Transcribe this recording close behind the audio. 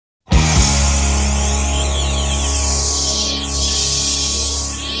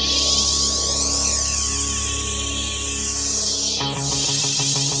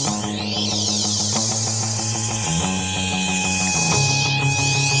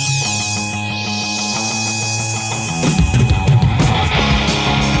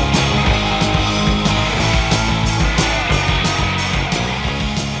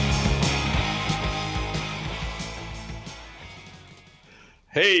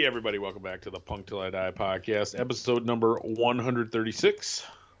Hey, everybody, welcome back to the Punk Till I Die podcast, episode number 136.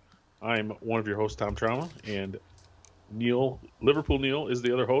 I'm one of your hosts, Tom Trauma, and Liverpool Neil, is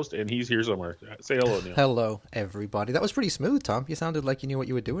the other host, and he's here somewhere. Say hello, Neil. Hello, everybody. That was pretty smooth, Tom. You sounded like you knew what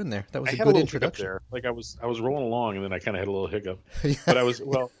you were doing there. That was I a had good a little introduction. hiccup there. Like I was rolling along, and then I kind of had a little hiccup. But I was,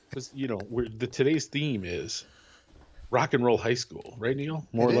 because, today's theme is rock and roll high school, right, Neil?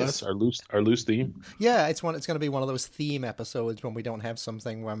 More or less, our loose theme. Yeah, it's going to be one of those theme episodes when we don't have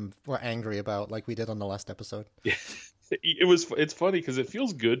something we're angry about, like we did on the last episode. Yeah, it's funny because it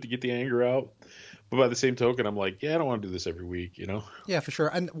feels good to get the anger out, but by the same token, I'm like, yeah, I don't want to do this every week, Yeah, for sure.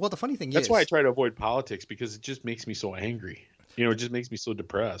 And well, the funny thing That's is, why I try to avoid politics, because it just makes me so angry. It just makes me so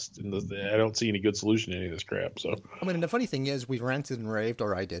depressed, and I don't see any good solution to any of this crap. So, I mean, and the funny thing is, we ranted and raved,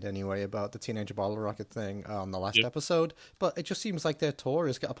 or I did anyway, about the Teenage Bottle Rocket thing on the last episode. But it just seems like their tour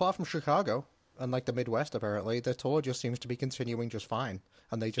is, apart from Chicago and like the Midwest, apparently, their tour just seems to be continuing just fine,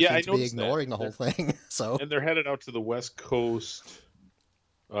 and they just seem to be ignoring the whole thing. So, and they're headed out to the West Coast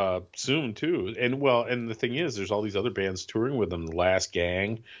soon too. And the thing is, there's all these other bands touring with them. The Last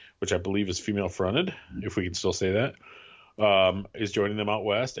Gang, which I believe is female fronted, if we can still say that. Is joining them out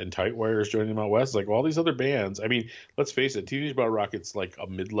west, and Tightwire is joining them out west. Like all these other bands. I mean, let's face it, Teenage Bottle Rocket's like a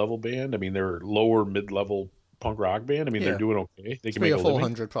mid-level band. I mean, they're lower mid-level punk rock band. I mean, they're doing okay. They can make a full living.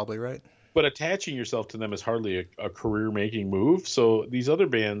 100 probably, right? But attaching yourself to them is hardly a career-making move. So these other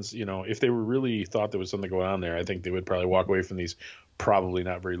bands, if they were really thought there was something going on there, I think they would probably walk away from these probably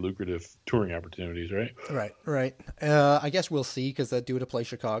not very lucrative touring opportunities, right? Right. I guess we'll see, because they're due to play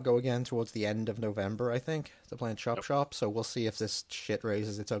Chicago again towards the end of November, I think. They're playing Chop Shop, so we'll see if this shit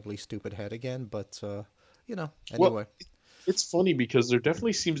raises its ugly, stupid head again. But, anyway. Well, it's funny because there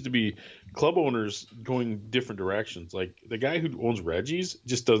definitely seems to be club owners going different directions. Like the guy who owns Reggie's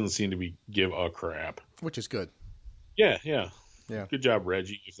just doesn't seem to give a crap. Which is good. Yeah. Yeah. Good job,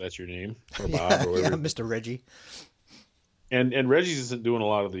 Reggie, if that's your name. Or Bob or whatever. Yeah, Mr. Reggie. And Reggie's isn't doing a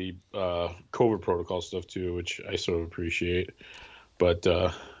lot of the COVID protocol stuff too, which I sort of appreciate. But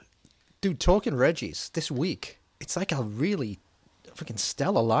dude, talking Reggie's this week, it's like a really freaking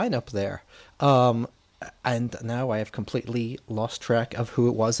stellar lineup there. And now I have completely lost track of who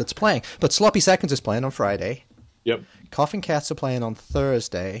it was that's playing. But Sloppy Seconds is playing on Friday. Yep. Coffin Cats are playing on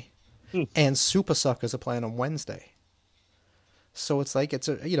Thursday. And Super Suckers are playing on Wednesday. So it's like,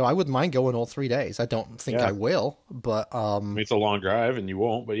 I wouldn't mind going all 3 days. I don't think I will, but it's a long drive and you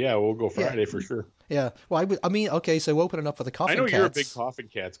won't, but yeah, we'll go Friday for sure. Yeah. Well, okay, so opening up for the Coffin Cats. I know you're a big Coffin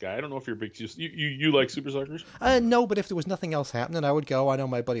Cats guy. I don't know if you're a big... You like Super Suckers? No, but if there was nothing else happening, I would go. I know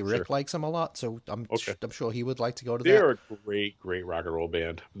my buddy Rick likes them a lot, so I'm sure he would like to go to that. They're a great, great rock and roll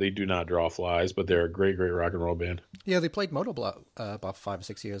band. They do not draw flies, but they're a great, great rock and roll band. Yeah, they played Motoblot about 5 or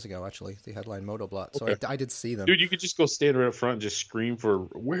 6 years ago, actually. They headlined Motoblot, so I did see them. Dude, you could just go stand right up front and just scream for,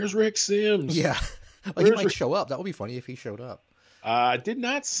 "Where's Rick Sims?" Yeah. Well, he might show up. That would be funny if he showed up. Did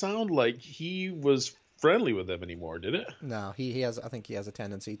not sound like he was friendly with them anymore, did it? No, he has. I think he has a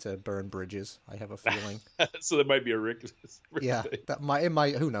tendency to burn bridges. I have a feeling. So that might be a Rick. Yeah, that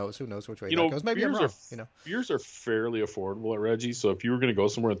might. Who knows? Who knows which way that goes? Maybe I'm wrong. Beers are fairly affordable at Reggie's. So if you were going to go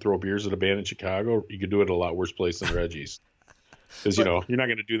somewhere and throw beers at a band in Chicago, you could do it at a lot worse place than Reggie's. Because you're not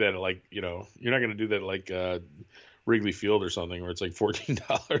going to do that at like Wrigley Field or something where it's like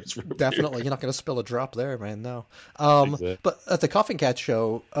 $14 for a Definitely, beer. You're not going to spill a drop there, man. No. Exactly. But at the Coffin Cat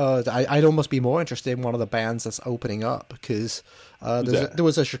show, I'd almost be more interested in one of the bands that's opening up, because there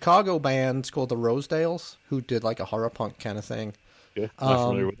was a Chicago band called the Rosedales who did like a horror punk kind of thing. Yeah, not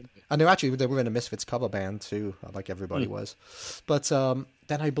familiar with them. And they were in a Misfits cover band too, like everybody was. But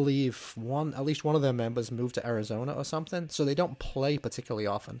then I believe at least one of their members moved to Arizona or something, so they don't play particularly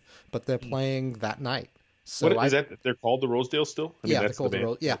often, but they're playing that night. So is that? They're called the Rosedales still? They're called they're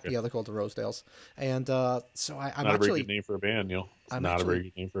called the Rosedales. And so I'm not actually... a very good name for a band, Neil. A very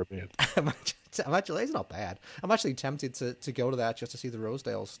good name for a band. I'm actually, it's not bad. I'm actually tempted to go to that just to see the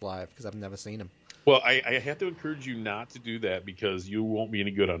Rosedales live, because I've never seen them. Well, I have to encourage you not to do that, because you won't be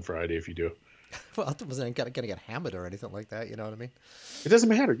any good on Friday if you do. Well, I wasn't going to get hammered or anything like that, you know what I mean? It doesn't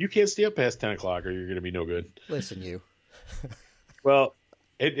matter. You can't stay up past 10 o'clock or you're going to be no good. Listen, you. Well...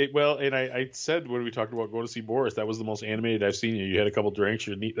 and I said when we talked about going to see Boris, that was the most animated I've seen you. You had a couple drinks.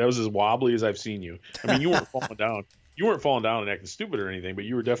 That was as wobbly as I've seen you. I mean, you weren't falling down. You weren't falling down and acting stupid or anything, but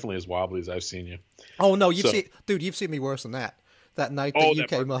you were definitely as wobbly as I've seen you. Oh no, you've seen me worse than that. That night that you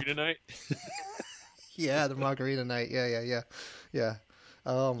came up. Night? Yeah, the margarita night. Yeah.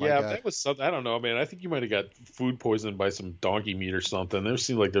 Oh my God. That was something. I don't know, man. I think you might have got food poisoned by some donkey meat or something. There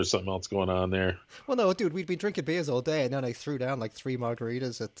seemed like there's something else going on there. Well, no, dude, we'd been drinking beers all day, and then I threw down like 3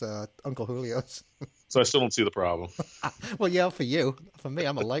 margaritas at Uncle Julio's. So I still don't see the problem. Well, yeah, for you. For me,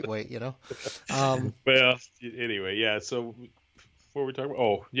 I'm a lightweight, you know. Well, anyway, yeah. So what were we talking about?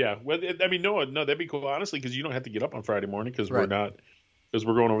 Oh, yeah. Well, I mean, no, that'd be cool, honestly, because you don't have to get up on Friday morning because Right. we're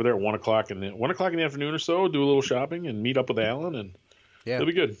going over there at 1:00 in the afternoon or so, do a little shopping and meet up with Alan, and Yeah. it'll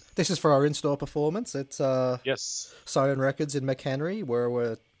be good. This is for our in-store performance. It's Yes. Siren Records in McHenry, where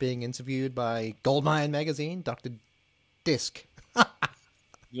we're being interviewed by Goldmine Magazine, Dr. Disc.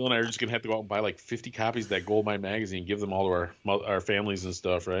 Neil and I are just gonna have to go out and buy like 50 copies of that Goldmine magazine, give them all to our families and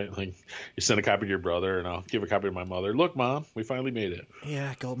stuff, right? Like, you send a copy to your brother, and I'll give a copy to my mother. Look, Mom, we finally made it.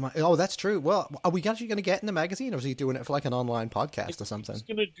 Yeah, Goldmine. Oh, that's true. Well, are we actually going to get in the magazine, or is he doing it for like an online podcast or something? He's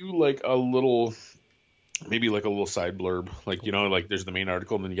gonna do like maybe like a little side blurb, like, you know, like there's the main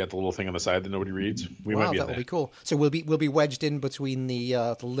article, and then you got the little thing on the side that nobody reads. We might be That in will that. be cool. So we'll be wedged in between the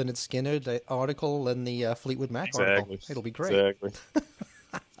Lynyrd Skynyrd article and the Fleetwood Mac article. It'll be great. Exactly.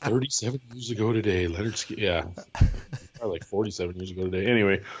 37 years ago today, Leonard Skinner. Yeah, probably like 47 years ago today.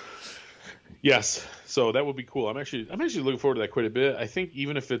 Anyway, yes. So that would be cool. I'm actually looking forward to that quite a bit. I think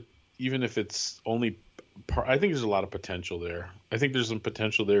even if it's only, I think there's a lot of potential there. I think there's some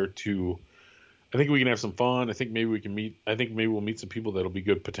potential there to. I think we can have some fun. I think maybe we can meet. I think maybe we'll meet some people that'll be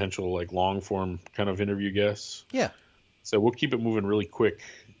good potential, like long form kind of interview guests. Yeah. So we'll keep it moving really quick.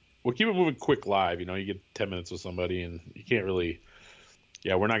 We'll keep it moving quick live. You know, you get 10 minutes with somebody, and you can't really.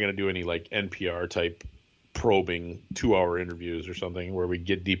 Yeah, we're not going to do any like NPR type probing 2-hour interviews or something where we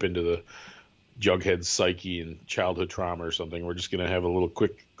get deep into the Jughead's psyche and childhood trauma or something. We're just going to have a little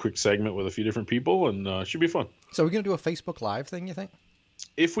quick segment with a few different people, and it should be fun. So we're going to do a Facebook Live thing, you think?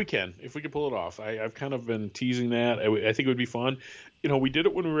 If we can pull it off. I've kind of been teasing that. I think it would be fun. You know, we did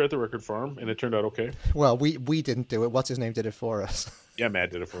it when we were at the record farm, and it turned out okay. Well, we didn't do it. What's his name did it for us? Yeah,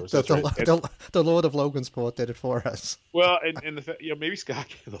 Matt did it for us. The Lord of Logansport did it for us. Well, and the fact, maybe Scott,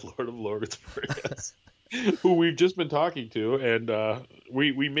 the Lord of Logansport, yes, who we've just been talking to, and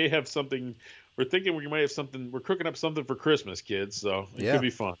we may have something. We're thinking we might have something. We're cooking up something for Christmas, kids. So it could be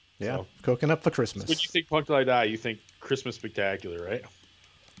fun. Yeah, so. Cooking up for Christmas. When you think Punk Till I Die, you think Christmas Spectacular, right?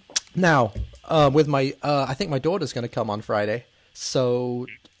 Now, with my, I think my daughter's going to come on Friday, so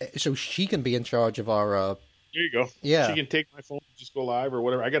she can be in charge of our. There you go. Yeah, she can take my phone, just go live or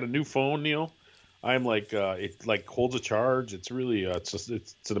whatever. I got a new phone, Neil. I'm like, it like holds a charge. It's really, it's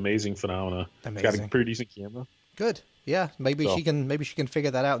an amazing phenomena. Amazing. It's got a pretty decent camera. Good. Yeah, maybe she can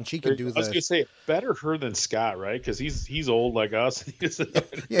figure that out, and she can do the. I was gonna say better her than Scott, right? Because he's old like us.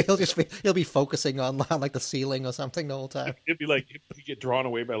 Yeah, he'll be focusing on like the ceiling or something the whole time. It'd be like if you get drawn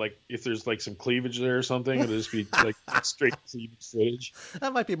away by like if there's like some cleavage there or something. It'll just be like straight cleavage footage.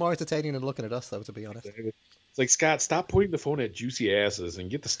 That might be more entertaining than looking at us, though. To be honest, it's like, Scott, stop pointing the phone at Juicy Asses and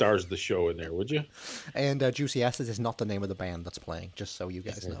get the stars of the show in there, would you? And Juicy Asses is not the name of the band that's playing, just so you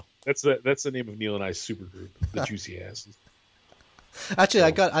guys know. That's the name of Neil and I's supergroup, the Juicy Asses. Actually,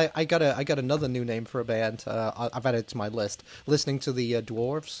 I got another new name for a band. I've added it to my list. Listening to the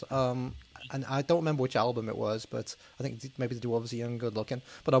Dwarves, and I don't remember which album it was, but I think maybe the Dwarves are young, good looking.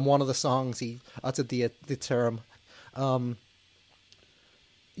 But on one of the songs, he uttered the term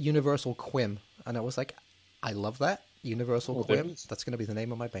 "Universal Quim," and I was like, I love that. Universal Quim. That's going to be the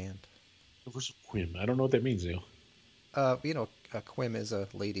name of my band. Universal Quim. I don't know what that means, Neil. A quim is a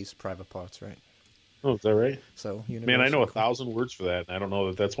lady's private parts, right? Oh, is that right? So, man, I know 1,000 words for that, and I don't know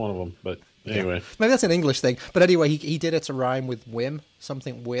that that's one of them. But anyway, maybe that's an English thing. But anyway, he did it to rhyme with whim,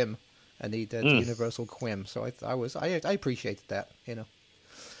 something whim, and he did Universal Quim. So I appreciated that, you know.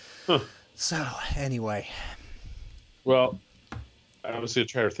 Huh. So anyway, well, I was going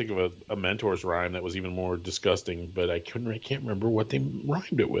to try to think of a Mentor's rhyme that was even more disgusting, but I can't remember what they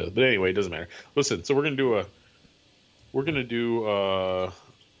rhymed it with. But anyway, it doesn't matter. Listen, so we're gonna do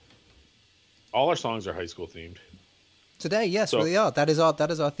all our songs are high school themed. Today, yes, really are. That is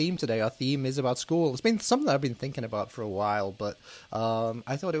our theme today. Our theme is about school. It's been something that I've been thinking about for a while, but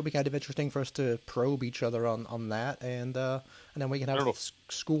I thought it would be kind of interesting for us to probe each other on that, and then we can have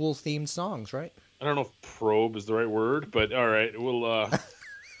school themed songs, right? I don't know if probe is the right word, but all right, we'll. I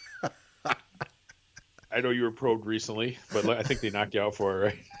know you were probed recently, but I think they knocked you out for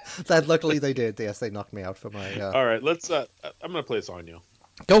it, right? Luckily they did. Yes, they knocked me out for my. All right, let's. I'm gonna play a song, you.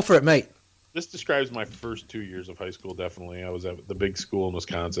 Go for it, mate. This describes my first 2 years of high school, definitely. I was at the big school in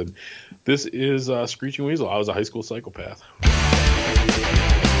Wisconsin. This is Screeching Weasel. I was a high school psychopath.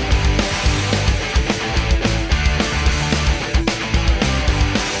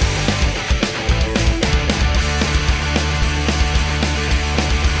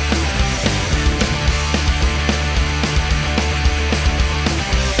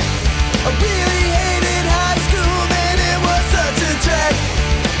 High school, man, it was such a drag.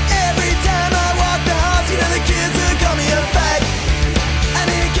 Every time I walked the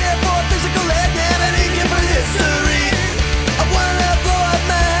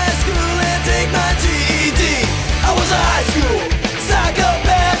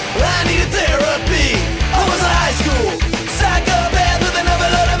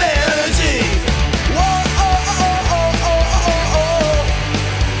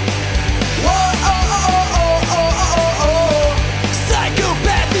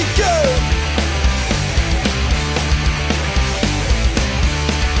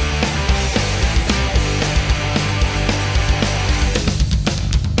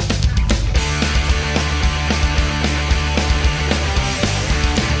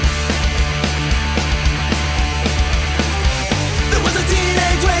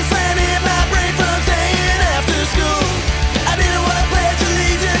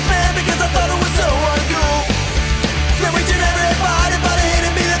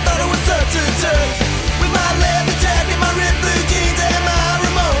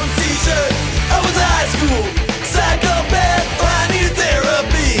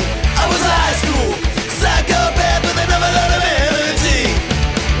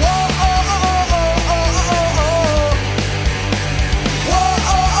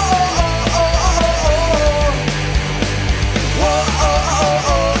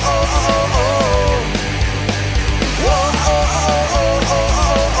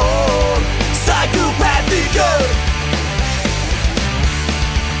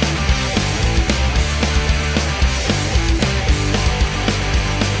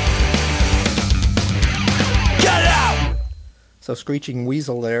So Screeching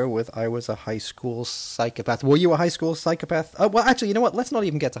Weasel there with I Was a High School Psychopath. Were you a high school psychopath? Oh, well, actually, you know what? Let's not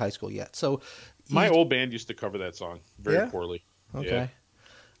even get to high school yet. So, My old band used to cover that song very Yeah? poorly. okay.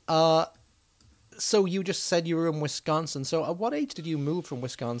 Yeah. So you just said you were in Wisconsin. So at what age did you move from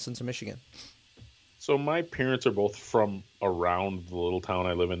Wisconsin to Michigan? So my parents are both from around the little town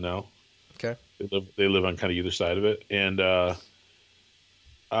I live in now. Okay. They live on kind of either side of it, and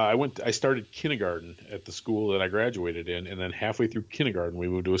I started kindergarten at the school that I graduated in, and then halfway through kindergarten we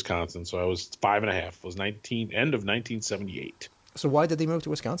moved to Wisconsin. So I was 5.5. It was end of 1978. So why did they move to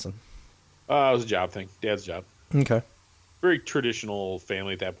Wisconsin? It was a job thing, dad's job. Okay. Very traditional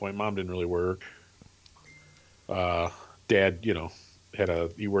family at that point. Mom didn't really work. Dad,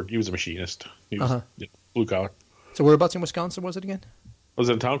 he was a machinist. He was blue collar. So whereabouts in Wisconsin was it again? I was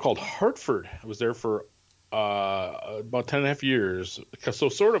in a town called Hartford. I was there for about 10 and a half years. So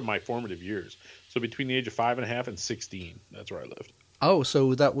sort of my formative years. So between the age of 5.5 and 16, that's where I lived. Oh,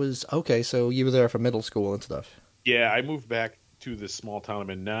 so that was okay. So you were there for middle school and stuff. Yeah, I moved back to this small town I'm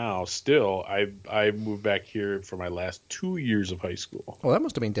in now. Still, I moved back here for my last 2 years of high school. Well, that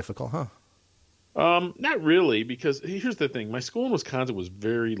must have been difficult, huh? Not really, because here's the thing. My school in Wisconsin was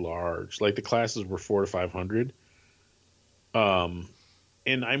very large. Like the classes were 400 to 500.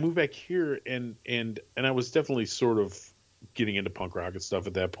 And I moved back here and I was definitely sort of getting into punk rock and stuff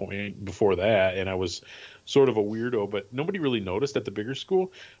at that point before that. And I was sort of a weirdo, but nobody really noticed at the bigger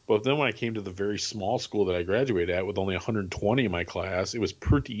school. But then when I came to the very small school that I graduated at with only 120 in my class, it was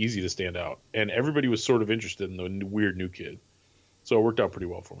pretty easy to stand out. And everybody was sort of interested in the weird new kid. So it worked out pretty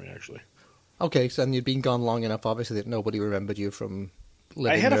well for me, actually. Okay, so then you'd been gone long enough, obviously, that nobody remembered you from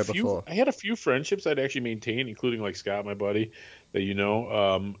living there before. I had a few friendships I'd actually maintained, including like Scott, my buddy, that you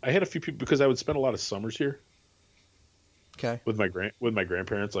know. I had a few people because I would spend a lot of summers here. Okay. With my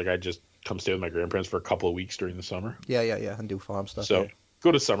grandparents, like I'd just come stay with my grandparents for a couple of weeks during the summer. Yeah, and do farm stuff. So yeah.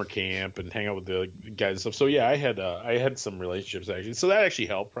 Go to summer camp and hang out with the guys and stuff. So yeah, I had some relationships actually. So that actually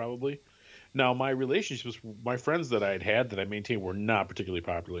helped probably. Now my relationships, my friends that I had that I maintained were not particularly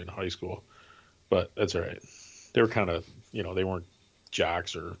popular in high school, but that's all right. They were kind of, they weren't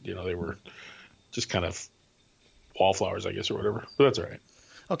jocks or, they were just kind of wallflowers, I guess, or whatever. But that's all right.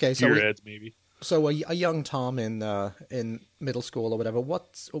 Okay, so Gearheads, maybe. So a young Tom in middle school or whatever.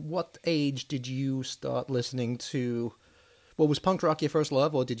 What age did you start listening to? Well, was punk rock your first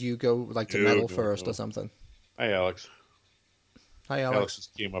love, or did you go like to metal first or something? Hi, Alex. Hi, Alex. Alex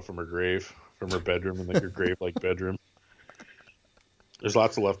just came up from her grave, from her bedroom, in like her grave-like bedroom. There's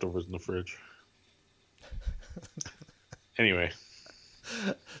lots of leftovers in the fridge. Anyway,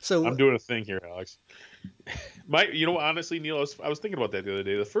 so I'm doing a thing here, Alex. Honestly, Neil, I was thinking about that the other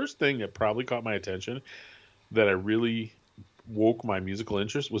day. The first thing that probably caught my attention, that I really woke my musical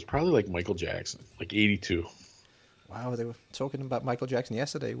interest, was probably like Michael Jackson, like '82. Wow, they were talking about Michael Jackson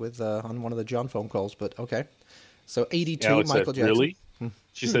yesterday with on one of the John phone calls. But okay, so '82, Alex Michael said, Jackson. Really?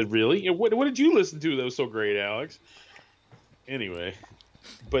 She said, "Really? Yeah, what did you listen to that was so great, Alex?" Anyway,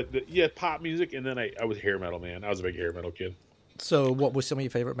 but pop music, and then I was hair metal, man. I was a big hair metal kid. So, what were some of your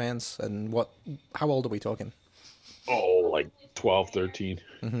favorite bands, and how old are we talking? Oh, like 12, 13.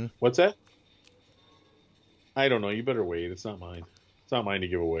 Mm-hmm. What's that? I don't know. You better wait. It's not mine. It's not mine to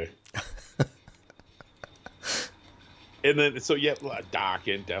give away. And then, so yeah,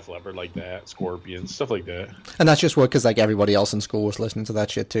 Dokken, Def Leppard, like that, Scorpions, stuff like that. And that's just because like everybody else in school was listening to that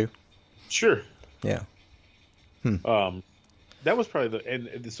shit too. Sure. Yeah. That was probably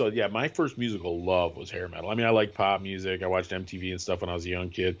and so yeah, my first musical love was hair metal. I mean, I liked pop music. I watched MTV and stuff when I was a young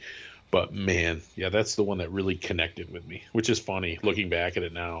kid. But man, yeah, that's the one that really connected with me, which is funny looking back at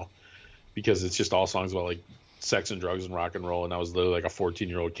it now, because it's just all songs about like sex and drugs and rock and roll. And I was literally like a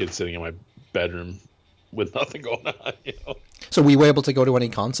 14-year-old kid sitting in my bedroom with nothing going on, So were you able to go to any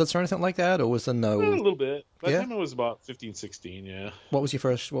concerts or anything like that, or was there no? A little bit. By the time I was about 15, 16, yeah. What was the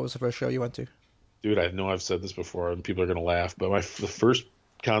first show you went to? Dude, I know I've said this before, and people are gonna laugh, but the first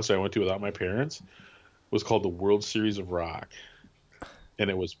concert I went to without my parents was called the World Series of Rock, and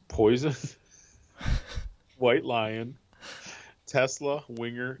it was Poison, White Lion, Tesla,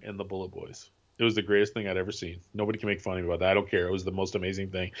 Winger, and the Bullet Boys. It was the greatest thing I'd ever seen. Nobody can make fun of me about that. I don't care. It was the most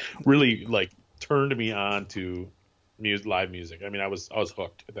amazing thing. Really, like, turned me on to live music. I mean, I was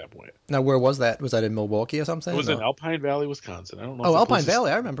hooked at that point. Now, where was that? Was that in Milwaukee or something? It was in Alpine Valley, Wisconsin. I don't know. Oh, Alpine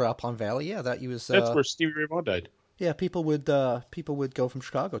Valley! I remember Alpine Valley. Yeah, that's where Stevie Ray Vaughan died. Yeah, people would go from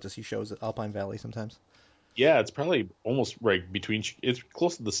Chicago to see shows at Alpine Valley sometimes. Yeah, it's probably almost right between. It's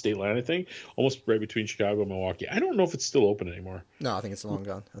close to the state line, I think. Almost right between Chicago and Milwaukee. I don't know if it's still open anymore. No, I think it's long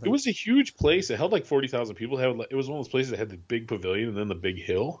gone. It was a huge place. It held like 40,000 people. It was one of those places that had the big pavilion and then the big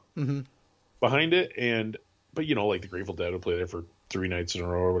hill behind it. And but like the Grateful Dead would play there for 3 nights in a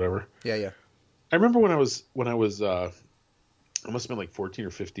row or whatever. Yeah, yeah. I remember when I was I must have been like 14 or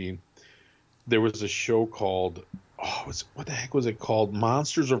 15. There was a show called what the heck was it called?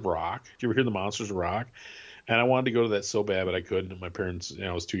 Monsters of Rock. Did you ever hear the Monsters of Rock? And I wanted to go to that so bad, but I couldn't. My parents,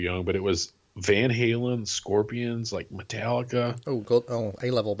 I was too young. But it was Van Halen, Scorpions, like Metallica.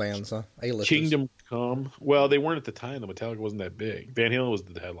 A-level bands, huh? A-listers. Kingdom Come. Well, they weren't at the time. The Metallica wasn't that big. Van Halen was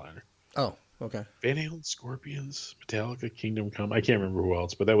the headliner. Oh, okay. Van Halen, Scorpions, Metallica, Kingdom Come. I can't remember who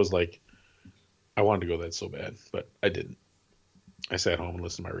else, but that was like, I wanted to go that so bad, but I didn't. I sat home and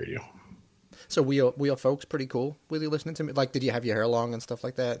listened to my radio. So we are folks pretty cool with you listening to me? Like, did you have your hair long and stuff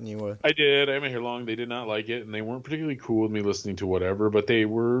like that? And you were... I did. I had my hair long. They did not like it, and they weren't particularly cool with me listening to whatever, but they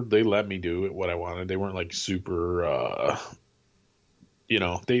let me do it what I wanted. They weren't like super,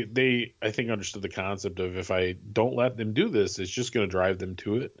 they I think understood the concept of if I don't let them do this, it's just going to drive them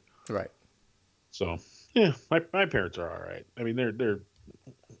to it. Right. So, yeah, my parents are all right. I mean,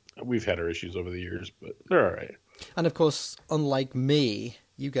 we've had our issues over the years, but they're all right. And of course, unlike me,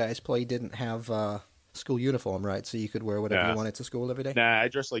 you guys probably didn't have school uniform, right? So you could wear whatever you wanted to school every day? Nah, I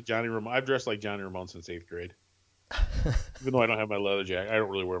dressed like Johnny Ramone. I've dressed like Johnny Ramone since 8th grade. Even though I don't have my leather jacket. I don't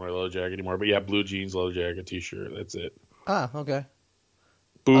really wear my leather jacket anymore. But yeah, blue jeans, leather jacket, t-shirt. That's it. Ah, okay.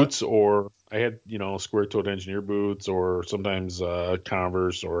 Boots, or I had, square-toed engineer boots, or sometimes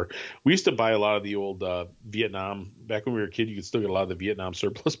Converse. Or we used to buy a lot of the old Vietnam. Back when we were a kid, you could still get a lot of the Vietnam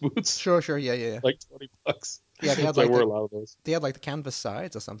surplus boots. Sure, yeah. Like $20. Yeah, they had so I wore a lot of those. They had like the canvas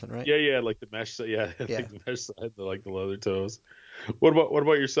sides or something, right? Yeah, like the mesh. Yeah, like the mesh side, like the leather toes. What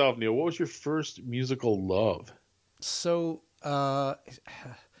about yourself, Neil? What was your first musical love? So,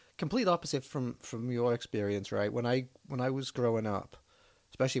 complete opposite from your experience, right? When I was growing up,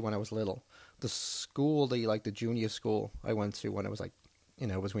 especially when I was little, the school, the junior school I went to when I was like,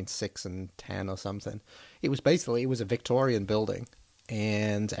 between 6 and 10 or something, it was a Victorian building.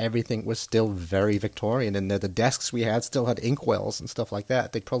 And everything was still very Victorian, and the desks we had still had inkwells and stuff like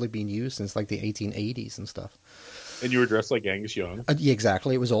that. They'd probably been used since like the 1880s and stuff. And you were dressed like Angus Young? Yeah,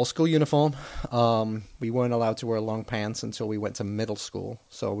 exactly. It was all school uniform. We weren't allowed to wear long pants until we went to middle school,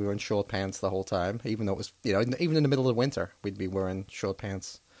 so we were in short pants the whole time. Even though it was, even in the middle of winter, we'd be wearing short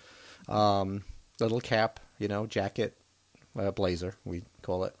pants. Little cap, jacket, blazer, we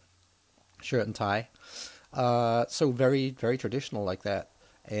call it, shirt and tie. So very, very traditional like that.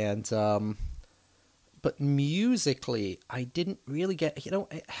 And, but musically, I didn't really get,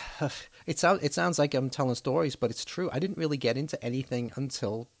 it sounds like I'm telling stories, but it's true. I didn't really get into anything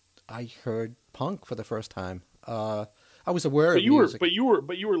until I heard punk for the first time. I was aware of music. But you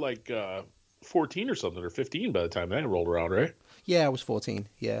were like, 14 or something, or 15 by the time that rolled around, right? Yeah, I was 14.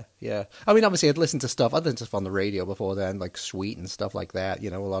 Yeah. I mean, obviously, I'd listened to stuff on the radio before then, like Sweet and stuff like that.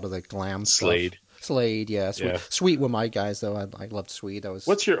 A lot of the glam Slade. stuff. Slade, yeah. Sweet were my guys, though. I loved Sweet.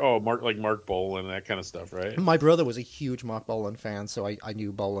 What's your Mark Bolan, that kind of stuff, right? My brother was a huge Mark Bolan fan, so I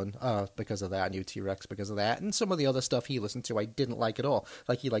knew Bolan because of that. I knew T-Rex because of that, and some of the other stuff he listened to I didn't like at all.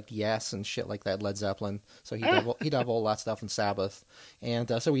 Like he liked Yes and shit like that, Led Zeppelin. So he'd have all that stuff and Sabbath,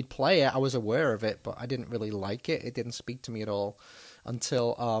 and so he'd play it. I was aware of it, but I didn't really like it. It didn't speak to me at all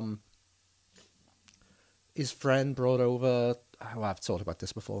until his friend brought over. I've talked about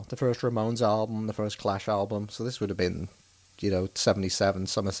this before. The first Ramones album, the first Clash album. So this would have been, 77,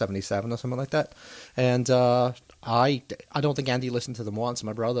 summer 77 or something like that. And I don't think Andy listened to them once,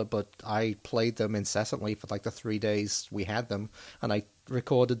 my brother, but I played them incessantly for like the 3 days we had them. And I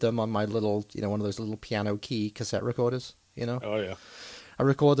recorded them on my little, one of those little piano key cassette recorders, Oh, yeah. I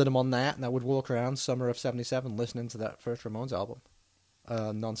recorded them on that, and I would walk around summer of 77 listening to that first Ramones album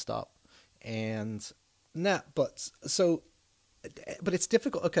nonstop. And but it's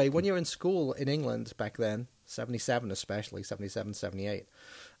difficult. Okay, when you're in school in England back then, 77 especially, 77, 78,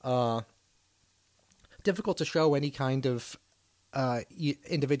 difficult to show any kind of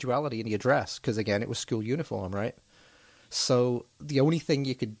individuality in your dress because, again, it was school uniform, right? So the only thing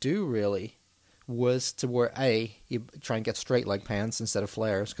you could do, really, was to wear, you try and get straight leg pants instead of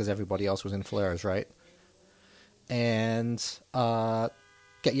flares because everybody else was in flares, right? And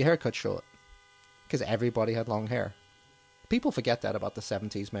get your hair cut short because everybody had long hair. People forget that about the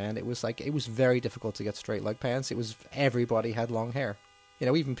 70s, man. It was very difficult to get straight leg pants. Everybody had long hair.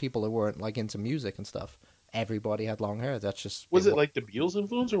 Even people who weren't like into music and stuff. Everybody had long hair. That's just... Was it like the Beatles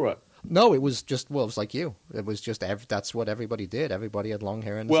influence or what? No, it was just, it was like you. It was just, that's what everybody did. Everybody had long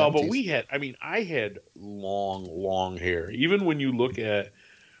hair in the 70s. But I had long hair. Even when you look at,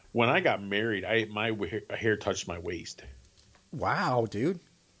 when I got married, my hair touched my waist. Wow, dude.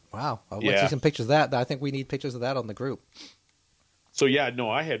 Wow. I'll let you see some pictures of that. I think we need pictures of that on the group. So yeah, no,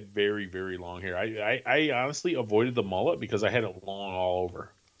 I had very, very long hair. I honestly avoided the mullet because I had it long all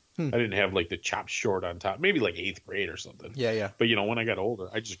over. I didn't have like the chopped short on top. Maybe like 8th grade or something. Yeah, yeah. But when I got older,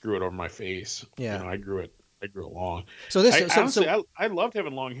 I just grew it over my face. Yeah. I grew it long. So this honestly, I loved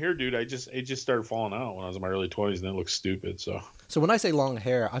having long hair, dude. It just started falling out when I was in my early 20s, and it looked stupid. So when I say long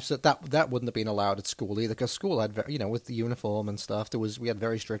hair, I've said that wouldn't have been allowed at school either, because school had with the uniform and stuff, we had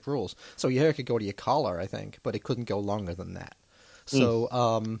very strict rules. So your hair could go to your collar, I think, but it couldn't go longer than that.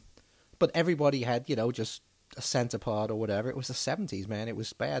 So but everybody had just a center part or whatever. It was the 70s, man. It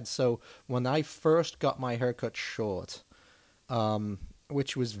was bad. So when I first got my haircut short,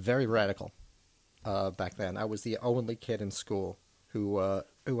 which was very radical. Back then, I was the only kid in school who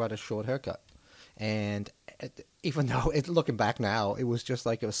had a short haircut, and even though looking back now, it was just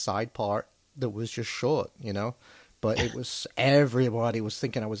like a side part that was just short, but it was everybody was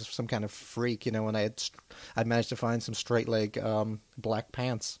thinking I was some kind of freak, and I'd managed to find some straight leg black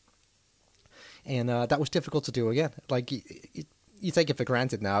pants, and that was difficult to do again. Like you take it for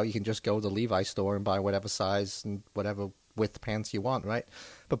granted now. You can just go to the Levi's store and buy whatever size and whatever width pants you want, right?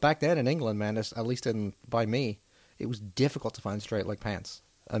 But back then in England, man, at least by me, it was difficult to find straight leg pants.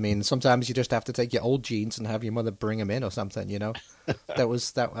 I mean, sometimes you just have to take your old jeans and have your mother bring them in or something, That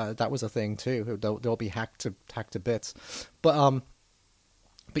was a thing too. They'll be hacked to bits. But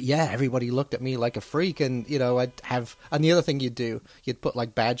yeah, everybody looked at me like a freak, and I'd have. And the other thing you'd put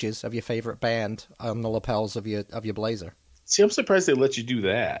like badges of your favorite band on the lapels of your blazer. See, I'm surprised they let you do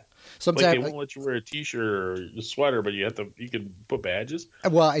that. Sometimes they won't let you wear a t-shirt or a sweater, but you can put badges.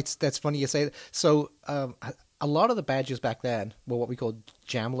 Well, that's funny you say that. So a lot of the badges back then were what we called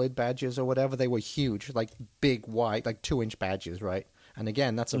jam lid badges or whatever. They were huge, like big, wide, like 2-inch badges, right? And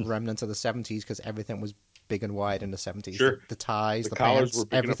again, that's a remnant of the 70s because everything was big and wide in the 70s. Sure. The ties, the collars pants, were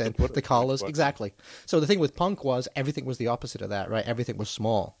big everything. enough to put the collars, exactly. So the thing with punk was everything was the opposite of that, right? Everything was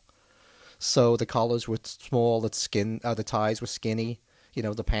small. So the collars were small, the ties were skinny.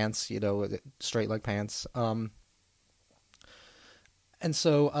 The pants, straight leg pants. And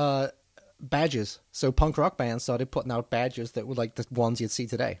so badges. So punk rock bands started putting out badges that were like the ones you'd see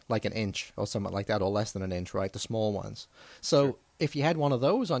today, like an inch or something like that, or less than an inch, right? The small ones. So if you had one of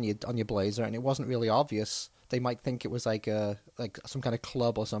those on your blazer and it wasn't really obvious, they might think it was like some kind of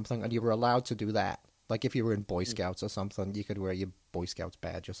club or something, and you were allowed to do that. Like if you were in Boy Scouts or something, you could wear your Boy Scouts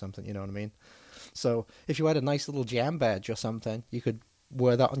badge or something. You know what I mean? So if you had a nice little jam badge or something, you could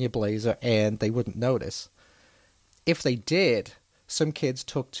wear that on your blazer and they wouldn't notice. If they did, some kids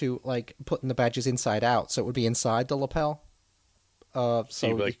took to like putting the badges inside out, so it would be inside the lapel. So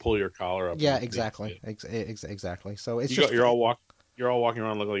you like pull your collar up. Yeah, exactly, exactly. So it's you're all walking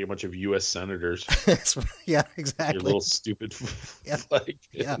around looking like a bunch of U.S. senators. Yeah, exactly. Your little stupid flag.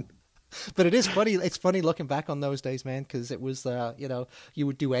 Yeah. But it is funny. It's funny looking back on those days, man, because it was, you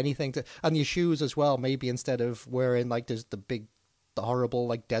would do anything to, and your shoes as well. Maybe instead of wearing like the horrible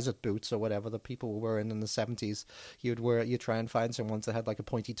like desert boots or whatever the people were wearing in the 70s, you'd try and find some ones that had like a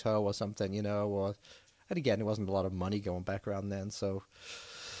pointy toe or something, and again, it wasn't a lot of money going back around then. So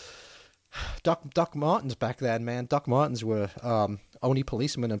Doc Martens back then, man, Doc Martens were only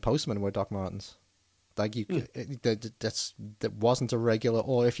policemen and postmen were Doc Martens. Like that wasn't a regular,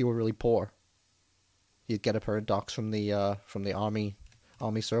 or if you were really poor, you'd get a pair of Docs from the army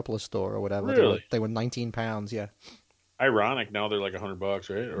surplus store or whatever. Really? They were £19, yeah. Ironic, now they're like $100, right?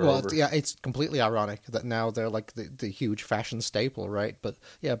 Or well, over. Yeah, it's completely ironic that now they're like the huge fashion staple, right? But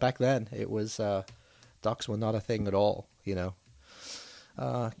yeah, back then it was Docs were not a thing at all,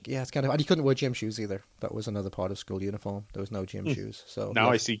 Yeah, it's kind of, and you couldn't wear gym shoes either. That was another part of school uniform. There was no gym shoes. So now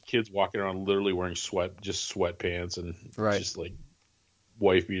I see kids walking around literally wearing sweatpants and just like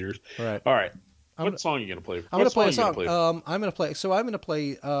wife beaters. Right. All right. What song are you gonna play? I'm gonna play a song. I'm gonna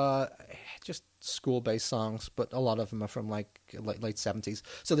play just school-based songs, but a lot of them are from like late 70s.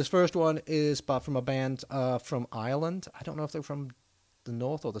 So this first one is from a band from Ireland. I don't know if they're from the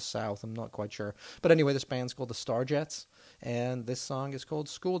north or the south. I'm not quite sure. But anyway, this band's called the Starjets, and this song is called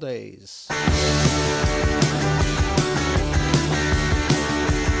School Days.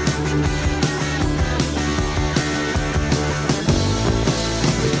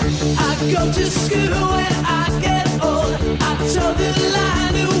 I go to school when I get old. I told the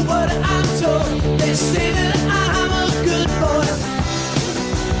lie, knew what I'm told. They say that I'm a good boy.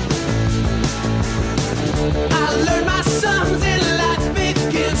 I learned my sums and life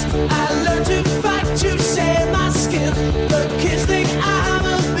begins. I learned to fight to save my skin. The kids think I'm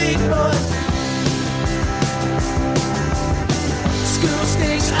a big boy. School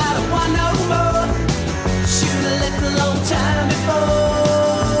stinks, I don't want no more. Should've left a long time before.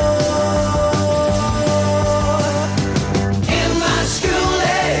 In my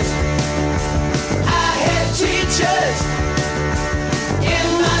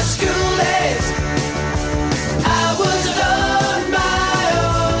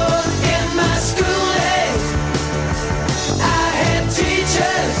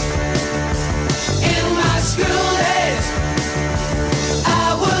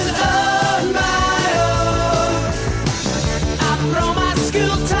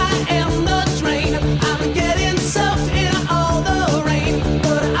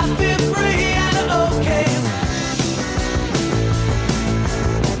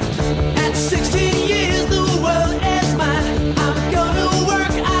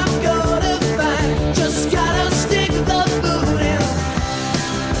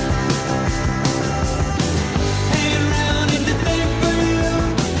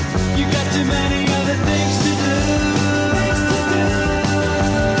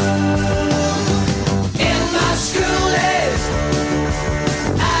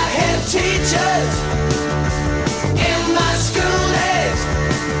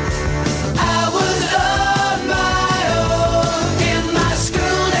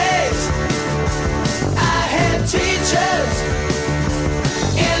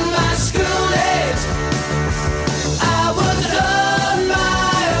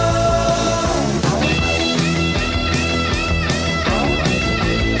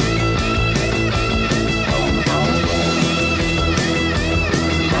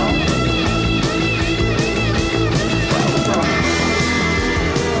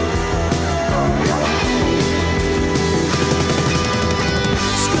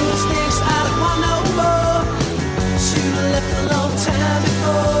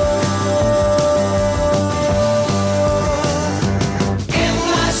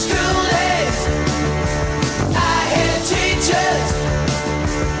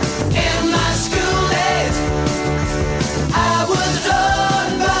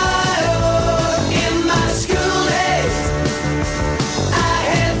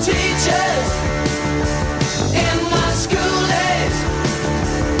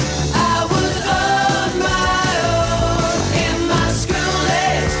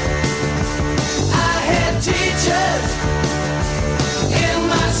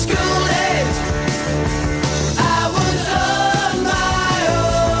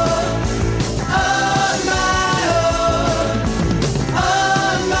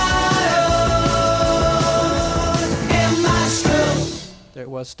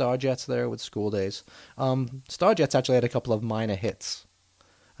was Starjets there with School Days. Starjets actually had a couple of minor hits.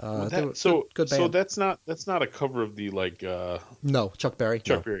 Well, they were good so band. that's not a cover of the like No, Chuck Berry.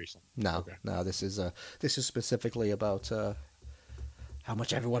 Chuck Berry song. No, Okay. no. This is specifically about how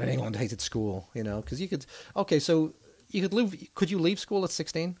much everyone in England hated school. You know, because you could. Okay, so you could leave. Could you leave school at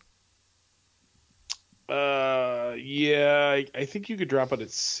 16? Yeah, I think you could drop out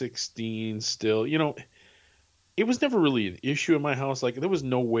at 16 still. You know, it was never really an issue in my house. Like, there was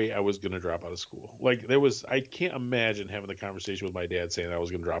no way I was going to drop out of school. Like, I can't imagine having the conversation with my dad saying I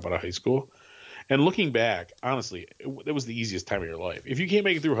was going to drop out of high school. And looking back, honestly, it was the easiest time of your life. If you can't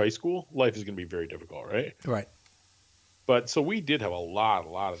make it through high school, life is going to be very difficult, right? Right. But so we did have a lot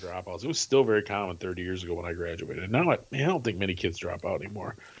of dropouts. It was still very common 30 years ago when I graduated. Now I don't think many kids drop out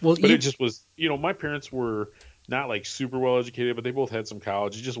anymore. Well, But it just was, my parents were not like super well educated, but they both had some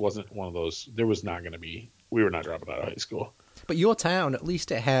college. It just wasn't one of those. We were not dropping out of high school. But your town, at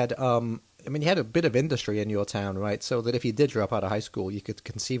least it had, you had a bit of industry in your town, right? So that if you did drop out of high school, you could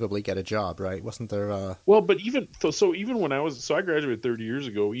conceivably get a job, right? Wasn't there? Well, but even when I graduated 30 years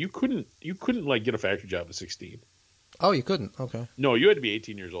ago, you couldn't like get a factory job at 16. Oh, you couldn't. Okay. No, you had to be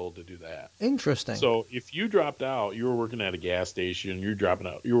 18 years old to do that. Interesting. So if you dropped out, you were working at a gas station,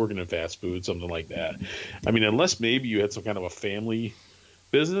 you're working in fast food, something like that. I mean, unless maybe you had some kind of a family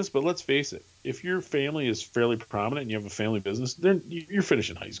business, but let's face it, if your family is fairly prominent and you have a family business, then you're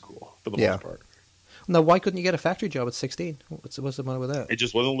finishing high school for the most part. Now, why couldn't you get a factory job at 16? What's the matter with that? It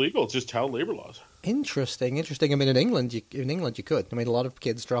just wasn't legal. It's just child labor laws. Interesting. I mean, in England, you could. I mean, a lot of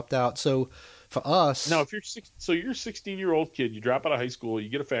kids dropped out. So for us, now if you're you're a 16-year-old kid, you drop out of high school, you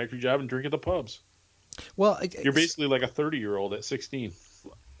get a factory job and drink at the pubs. Well, you're basically like a 30-year-old at 16.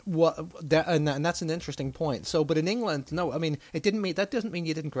 Well, and that's an interesting point. So, but in England, no, I mean, that doesn't mean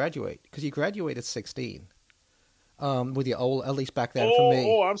you didn't graduate, because you graduate at 16. With your old, at least back then for me.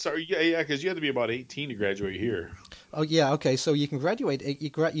 Oh, I'm sorry. Yeah, because you had to be about 18 to graduate here. Oh, yeah, okay. So you can graduate.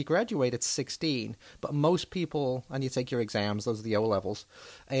 You graduate at 16, but most people, and you take your exams. Those are the O levels,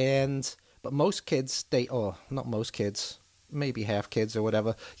 but most kids not most kids, maybe half kids or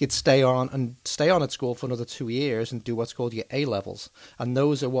whatever. You'd stay on at school for another 2 years and do what's called your A levels, and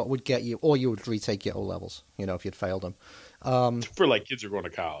those are what would get you, or you would retake your O levels. If you'd failed them. For like kids who are going to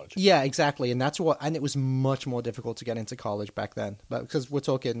college. Yeah, exactly, and it was much more difficult to get into college back then, but because we're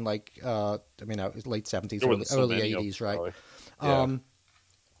talking like, late 70s, early 80s, right? Yeah.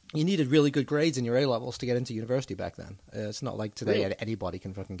 You needed really good grades in your A levels to get into university back then. It's not like today anybody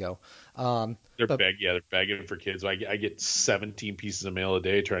can fucking go. They're begging for kids. I get 17 pieces of mail a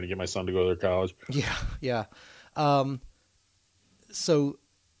day trying to get my son to go to their college. Yeah. So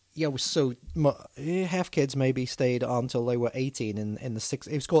half kids maybe stayed on until they were 18 in the sixth.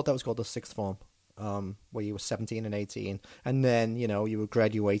 That was called the sixth form, where you were 17 and 18, and then you would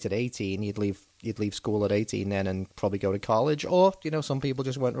graduate at 18. You'd leave school at 18 then, and probably go to college, or some people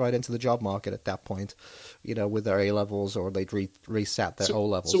just went right into the job market at that point, with their A levels, or they'd reset their O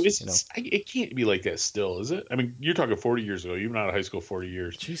levels. So it can't be like that still, is it? I mean, you're talking 40 years ago. You've been out of high school 40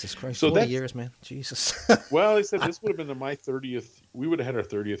 years. Jesus Christ, so 40 years, man. Jesus. Well, I said this would have been my 30th. We would have had our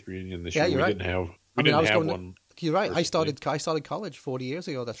 30th reunion this year. You're right. We didn't have one. You're right. I started college 40 years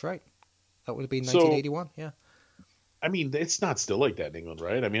ago. That's right. That would have been 1981. Yeah. I mean, it's not still like that in England,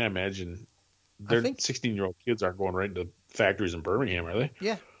 right? I mean, I imagine their 16-year-old kids aren't going right into factories in Birmingham, are they?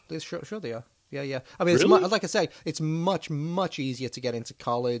 Yeah, sure they are. Yeah. I mean, really? Like I say, it's much, much easier to get into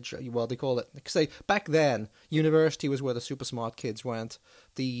college. Well, they call it, because back then, university was where the super smart kids went.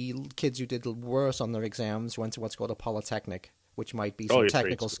 The kids who did worse on their exams went to what's called a polytechnic, which might be some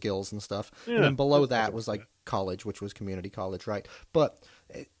technical skills and stuff. Yeah, and then below that was like college, which was community college, right? But,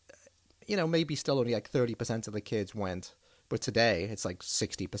 maybe still only like 30% of the kids went. But today, it's like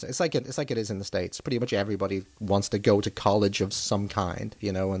 60%. It's like it is in the States. Pretty much everybody wants to go to college of some kind,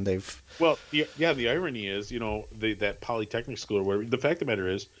 and they've... Well, the irony is, that polytechnic school or whatever, the fact of the matter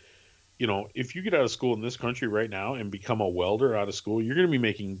is, if you get out of school in this country right now and become a welder out of school, you're going to be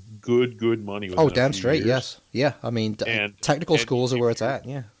making good money within damn straight, years. Yes. Yeah, I mean, technical schools are where it's at,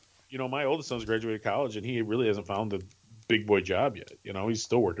 yeah. My oldest son's graduated college, and he really hasn't found the big boy job yet. He's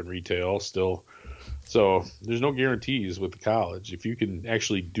still working retail, So there's no guarantees with the college. If you can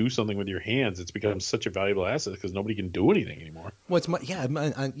actually do something with your hands, it's become such a valuable asset because nobody can do anything anymore. Well,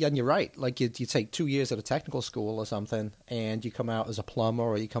 and you're right. Like you take 2 years at a technical school or something, and you come out as a plumber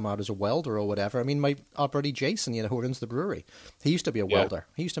or you come out as a welder or whatever. I mean, our buddy Jason, who runs the brewery, he used to be a welder.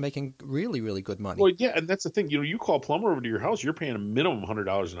 He used to making really, really good money. Well, yeah, and that's the thing. You call a plumber over to your house, you're paying a minimum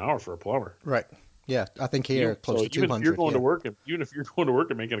 $100 an hour for a plumber. Right. Yeah, I think here close to 200. Even if you're going to work, even if you're going to work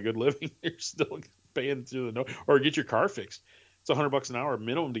and making a good living, you're still paying through the nose. Or get your car fixed. it's $100 an hour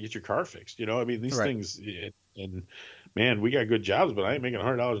minimum to get your car fixed. You know, I mean, these Right. things, and man, we got good jobs, but I ain't making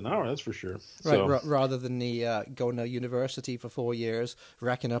 $100 an hour. That's for sure. Right, So, rather than the going to university for 4 years,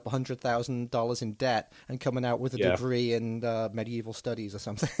 racking up $100,000 in debt, and coming out with a Yeah. degree in medieval studies or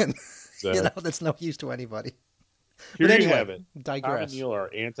something. So- You know, that's no use to anybody. here But you anyway, have it. Tom digress. and Neil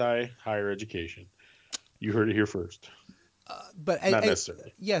are anti-higher education. You heard it here first. But Not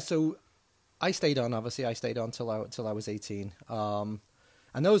necessarily. yeah. So I stayed on. Obviously, I stayed on till I was 18.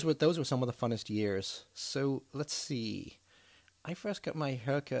 And those were some of the funnest years. So let's see. I first got my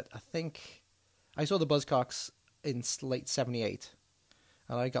haircut. I think I saw the Buzzcocks in late '78,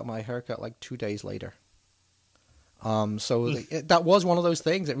 and I got my haircut like 2 days later. That was one of those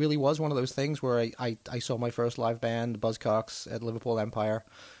things. It really was one of those things where I saw my first live band, the Buzzcocks, at Liverpool Empire,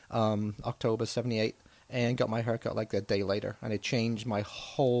 October '78, and got my haircut like a day later, and it changed my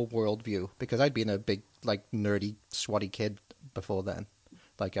whole worldview because I'd been a big, like, nerdy, swatty kid before then.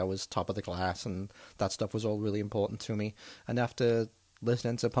 Like, I was top of the class, and that stuff was all really important to me. And after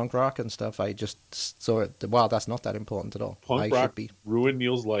listening to punk rock and stuff, I just saw it. Wow, that's not that important at all. Punk I rock should be. ruined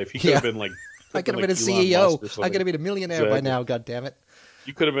Neil's life. He could Yeah. have been like, I could have like been a Elon CEO. Musk or I something. could have been a millionaire by Exactly. now. God damn it!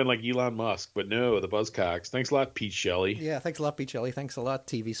 You could have been like Elon Musk, but no, the Buzzcocks. Thanks a lot, Pete Shelley. Yeah, thanks a lot, Beach Ellie. Thanks a lot,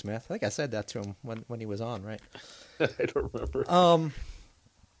 TV Smith. I think I said that to him when he was on, right? I don't remember.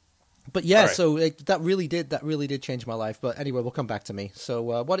 But yeah, All right. so that really did change my life. But anyway, we'll come back to me. So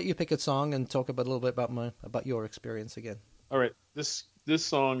why don't you pick a song and talk a little bit about your experience again? All right, this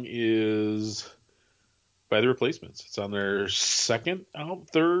song is by The Replacements. It's on their second album,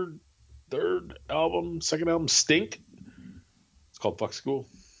 third album, second album, Stink. It's called Fuck School.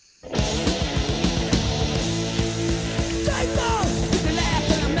 Take off with the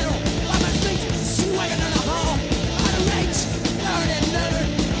laugh in the middle of my street, swinging in the hall. Out of reach, nerd and nerd.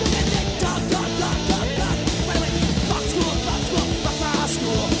 Look at that dog. Wait. Fuck school, fuck my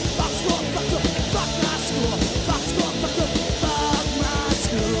school. Fuck school, fuck my school. Fuck school, fuck my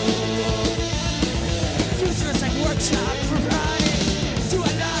school. Futuristic workshop, providing to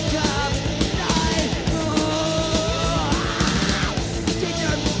a knockoff night.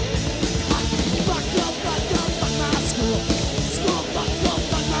 Teacher. Fuck my school. School, fuck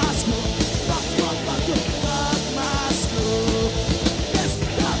my school. Fuck my school. This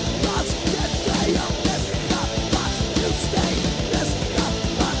the bus, this day up. This the bus, you stay. This the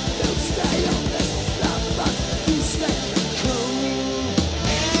bus, you stay up. This the bus, you stay cool.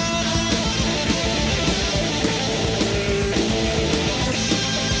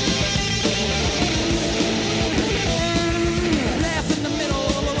 Laugh in the middle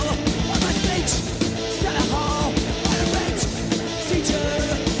of my speech. Down the hall, on a bench. Teacher,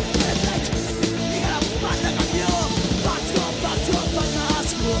 perfect. You gotta fight like a mule. Fuck school, fuck my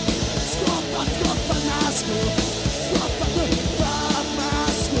school. School, fuck my school. School, fuck my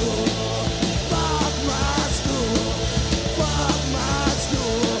school. Fuck my school. Fuck my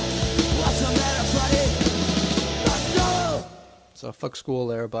school. What's the matter, buddy? Fuck school. So fuck school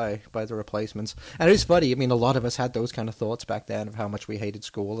there by The Replacements. And it is funny. I mean, a lot of us had those kind of thoughts back then of how much we hated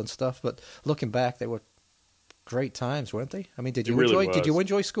school and stuff. But looking back, they were great times, weren't they? I mean, did It you really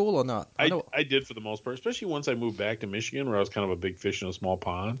enjoy school or not? I did for the most part, especially once I moved back to Michigan, where I was kind of a big fish in a small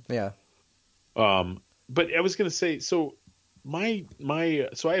pond. Yeah. But I was going to say, so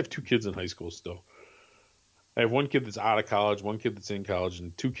so I have two kids in high school still. I have one kid that's out of college, one kid that's in college,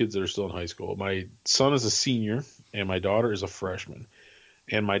 and two kids that are still in high school. My son is a senior, and my daughter is a freshman.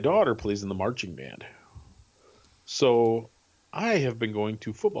 And my daughter plays in the marching band. So I have been going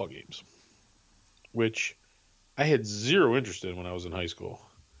to football games, which I had zero interest in when I was in high school.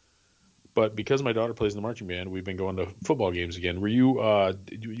 But because my daughter plays in the marching band, we've been going to football games again. Were you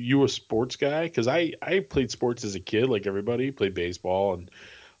a sports guy? Because I played sports as a kid, like everybody. Played baseball and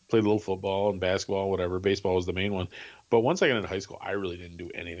played a little football and basketball, whatever. Baseball was the main one. But once I got into high school, I really didn't do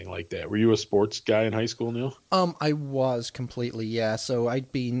anything like that. Were you a sports guy in high school, Neil? I was completely, yeah. So I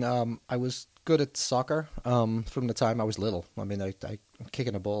was good at soccer from the time I was little. I mean, I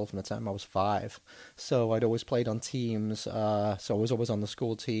kicking a ball from the time I was 5. So I'd always played on teams. So I was always on the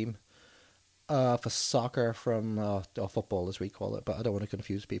school team for soccer from, or football as we call it, but I don't want to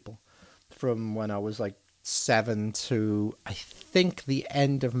confuse people. From when I was like 7 to, I think, the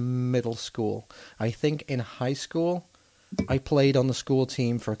end of middle school. I think in high school, I played on the school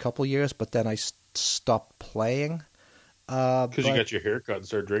team for a couple years, but then I stopped playing. Because you got your hair cut and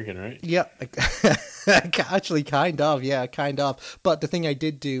started drinking, right? Yeah, actually, kind of. But the thing I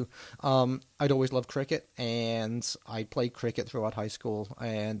did do, I'd always loved cricket, and I played cricket throughout high school.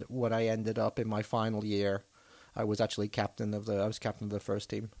 And when I ended up in my final year, I was actually captain of the first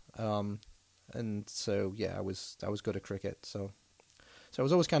team. and so yeah, I was good at cricket. So I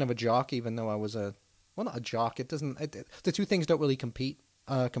was always kind of a jock, even though I was not a jock. The two things don't really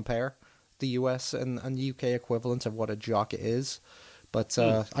compare. The US and the UK equivalent of what a jock is, but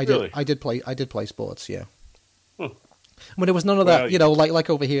really? I did play sports. Yeah. Huh. I mean, there was none of that, like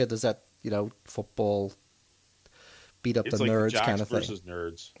over here. There's that, football beat up It's the like nerds jocks kind of thing. versus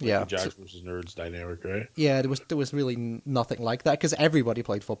nerds. Like Yeah. the jocks versus nerds dynamic, right? Yeah, there was really nothing like that because everybody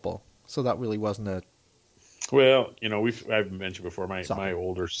played football, so that really wasn't a. Well, I've mentioned before my Sorry.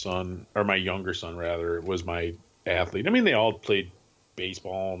 older son, or my younger son rather, was my athlete. I mean, they all played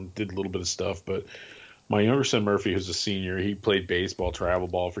baseball and did a little bit of stuff, but my younger son Murphy, who's a senior, he played baseball, travel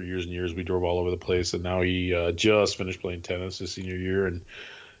ball for years and years. We drove all over the place, and now he just finished playing tennis his senior year, and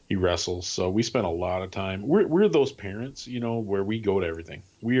he wrestles. So we spent a lot of time. We're those parents, where we go to everything.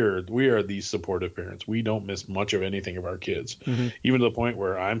 We are these supportive parents. We don't miss much of anything of our kids, even to the point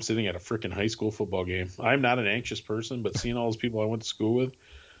where I'm sitting at a freaking high school football game. I'm not an anxious person, but seeing all those people I went to school with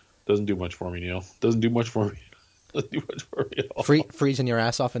doesn't do much for me, Neil. Doesn't do much for me. Doesn't do much for me at all. Freezing your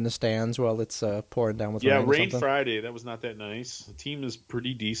ass off in the stands while it's pouring down with rain. Yeah, or rain something. Friday. That was not that nice. The team is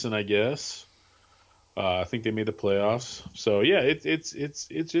pretty decent, I guess. I think they made the playoffs. So yeah,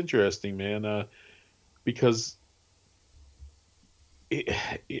 it's interesting, man. Because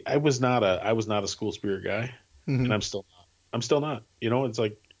I was not a school spirit guy, and I'm still not. It's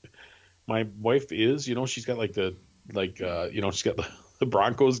like my wife is. She's got she's got the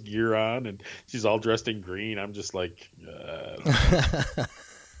Broncos gear on, and she's all dressed in green. I'm just like.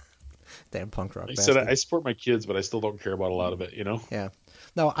 Damn punk rock. I bastard. said I support my kids, but I still don't care about a lot of it. Yeah.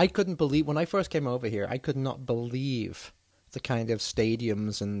 No, I couldn't believe when I first came over here. I could not believe the kind of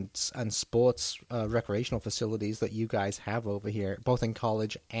stadiums and sports recreational facilities that you guys have over here, both in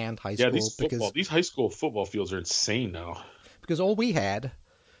college and high school. Yeah, these high school football fields are insane now. Because all we had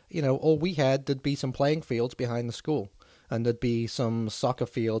there'd be some playing fields behind the school, and there'd be some soccer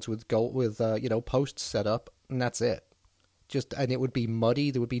fields with posts set up, and that's it. And it would be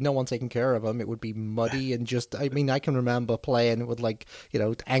muddy. There would be no one taking care of them. It would be muddy and I can remember playing with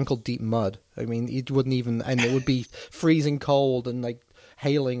ankle deep mud. I mean, it wouldn't even, and it would be freezing cold and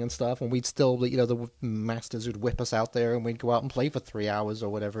hailing and stuff. And we'd still, the masters would whip us out there and we'd go out and play for 3 hours or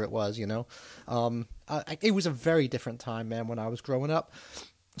whatever it was, It was a very different time, man, when I was growing up.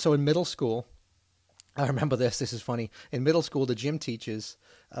 So in middle school, I remember this is funny. In middle school, the gym teachers,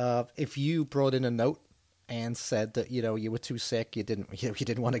 if you brought in a note and said that you were too sick, you didn't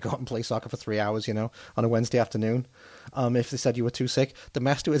want to go out and play soccer for 3 hours, on a Wednesday afternoon. If they said you were too sick, the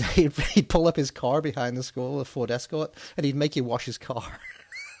master he'd pull up his car behind the school, a Ford Escort, and he'd make you wash his car.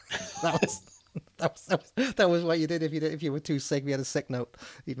 that was what you did if you were too sick. We had a sick note,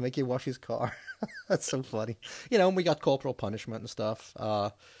 he'd make you wash his car. That's so funny. And we got corporal punishment and stuff.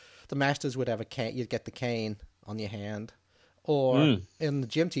 The masters would have you'd get the cane on your hand. And the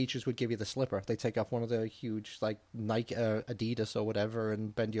gym teachers would give you the slipper. They take off one of the huge Nike, Adidas or whatever,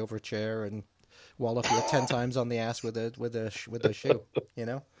 and bend you over a chair and wallop you 10 times on the ass with a shoe.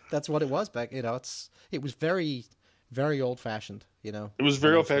 That's what it was back. It was very, very old fashioned. It was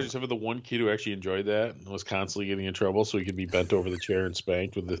very old fashioned. Except for the one kid who actually enjoyed that and was constantly getting in trouble, so he could be bent over the chair and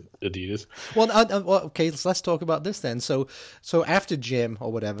spanked with the Adidas. Well, okay, let's talk about this then. So after gym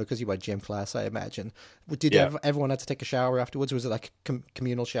or whatever, because you had gym class, I imagine, did everyone have to take a shower afterwards? Was it like a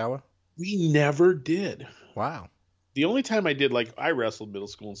communal shower? We never did. Wow. The only time I did, I wrestled middle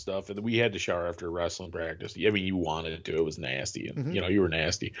school and stuff, and we had to shower after wrestling practice. I mean, you wanted to. It was nasty, and you were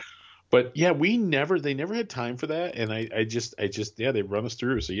nasty. But yeah, they never had time for that, and I just they run us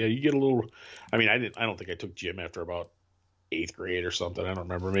through. So yeah, you get a little. I mean, I don't think I took gym after about 8th grade or something. I don't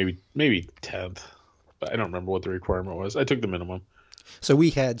remember, maybe 10th, but I don't remember what the requirement was. I took the minimum. So we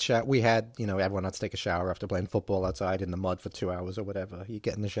had everyone had to take a shower after playing football outside in the mud for 2 hours or whatever. You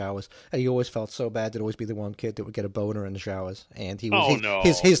get in the showers, and you always felt so bad. There'd always be the one kid that would get a boner in the showers, and his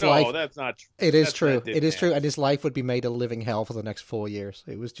life. That's not true. It is true. It is true, and his life would be made a living hell for the next 4 years.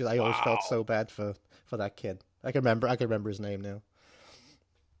 It was just I always felt so bad for that kid. I can remember his name now.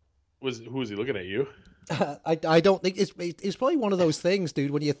 Who was he looking at you? I don't think it's probably one of those things,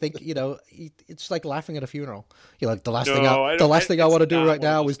 dude. When you think, it's like laughing at a funeral. You're like, the last thing I want to do right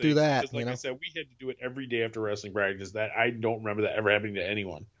now is do that. Like I said, we had to do it every day after wrestling practice. That I don't remember that ever happening to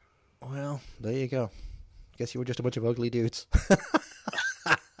anyone. Well, there you go. Guess you were just a bunch of ugly dudes.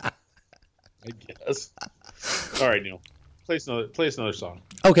 I guess. All right, Neil. Play us another song.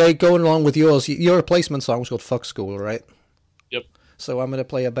 Okay, going along with yours. Your replacement song was called "Fuck School," right? Yep. So I'm going to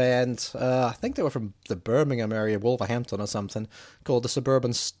play a band, I think they were from the Birmingham area, Wolverhampton or something, called the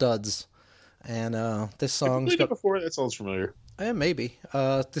Suburban Studs. And this song's got... before? That sounds familiar. Maybe.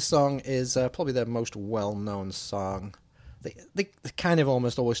 This song is probably their most well-known song. They kind of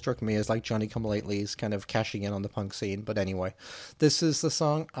almost always struck me as like Johnny Come Lately's kind of cashing in on the punk scene. But anyway, this is the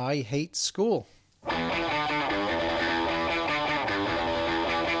song I Hate School.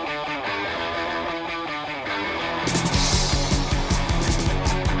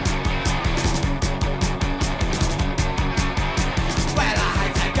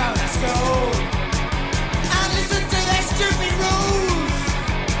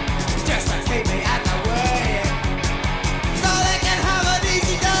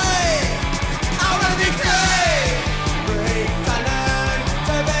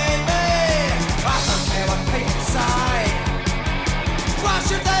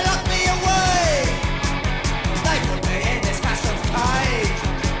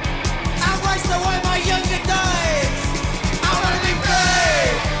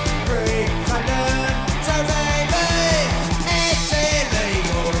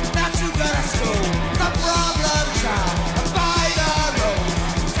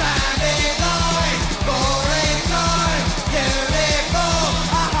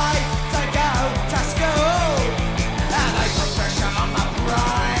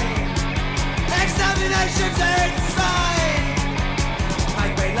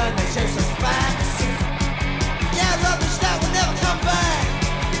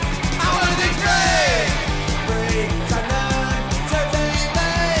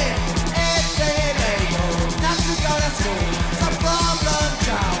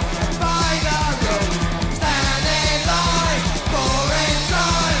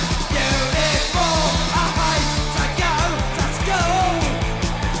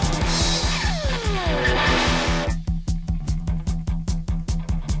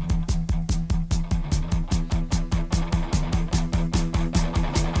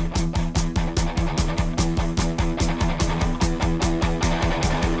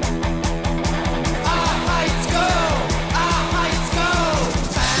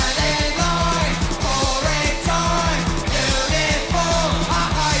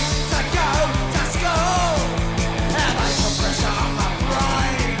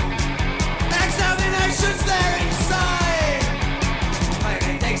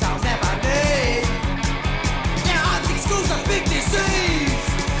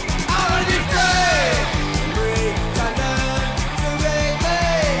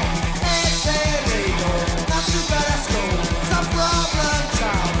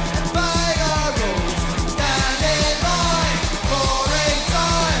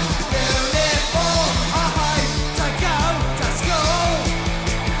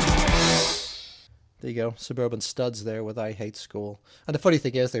 Suburban Studs there with I Hate School. And the funny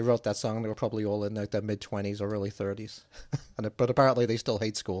thing is, they wrote that song, they were probably all in their mid-20s or early 30s. But apparently they still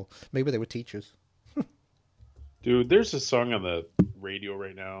hate school. Maybe they were teachers. Dude, there's a song on the radio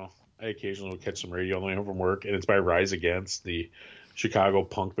right now. I occasionally will catch some radio on the way home from work, and it's by Rise Against, the Chicago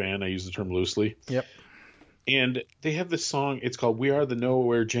punk band. I use the term loosely. Yep. And they have this song, it's called We Are the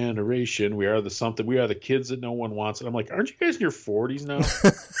Nowhere Generation. We are the something. We are the kids that no one wants. And I'm like, aren't you guys in your 40s now?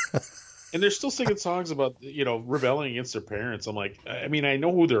 And they're still singing songs about, rebelling against their parents. I'm like, I mean, I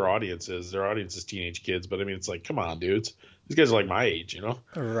know who their audience is. Their audience is teenage kids. But, I mean, it's like, come on, dudes. These guys are like my age,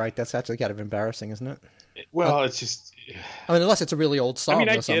 Right. That's actually kind of embarrassing, isn't it? Well, it's just... I mean, unless it's a really old song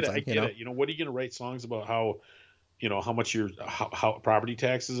I or something. I get it. What are you going to write songs about how much how property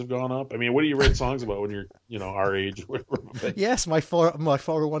taxes have gone up? I mean, what do you write songs about when you're, our age? Yes, my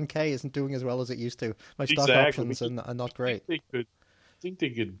 401k isn't doing as well as it used to. My stock options are not great. I think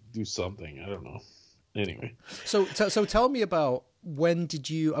they could do something. I don't know. Anyway. So tell me about when did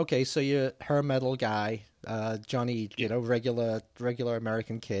you... Okay, so you're hair metal guy, Johnny, regular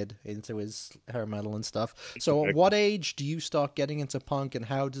American kid into his hair metal and stuff. So at what age do you start getting into punk, and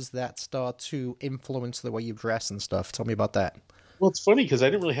how does that start to influence the way you dress and stuff? Tell me about that. Well, it's funny because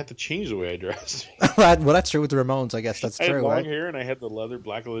I didn't really have to change the way I dressed. Well, that's true with the Ramones. I guess that's true. I had long right? hair, and I had the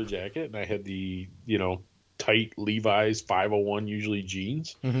black leather jacket, and I had the, tight Levi's 501 usually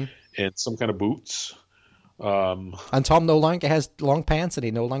jeans, and some kind of boots. And Tom no longer has long pants, and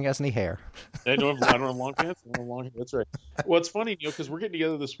he no longer has any hair. I don't have long pants. I don't have long hair. That's right. Well, it's funny, because we're getting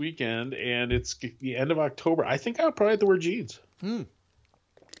together this weekend, and it's the end of October. I think I'll probably have to wear jeans. Amazing.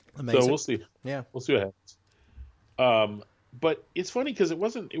 So we'll see. Yeah, we'll see what happens. But it's funny because it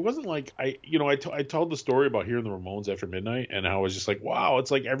wasn't like I told the story about hearing the Ramones after midnight, and I was just like, wow, it's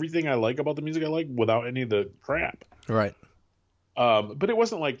like everything I like about the music I like without any of the crap. Right. But it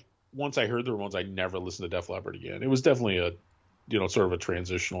wasn't like once I heard the Ramones, I never listened to Def Leppard again. It was definitely a, sort of a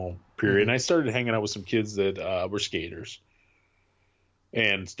transitional period. And I started hanging out with some kids that were skaters.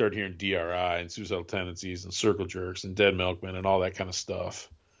 and started hearing DRI and Suicidal Tendencies and Circle Jerks and Dead Milkmen and all that kind of stuff.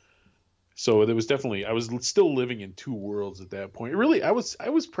 So there was definitely, I was still living in two worlds at that point. Really, I was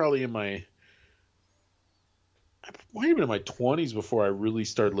probably I might have been in my 20s before I really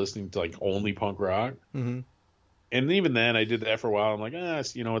started listening to like only punk rock. Mm-hmm. And even then, I did that for a while. I'm like,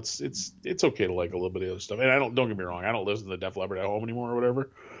 it's okay to like a little bit of other stuff. And don't get me wrong, I don't listen to Def Leppard at home anymore or whatever.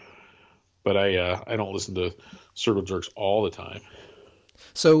 But I don't listen to Circle Jerks all the time.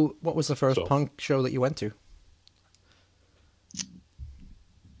 So, what was the first punk show that you went to?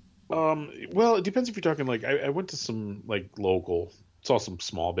 Well, it depends if you're talking like I went to some like saw some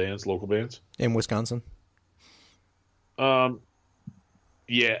small bands, local bands In Wisconsin.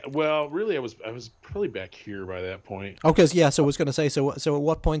 Yeah. Well, really, I was probably back here by that point. Oh, because so I was going to say, so at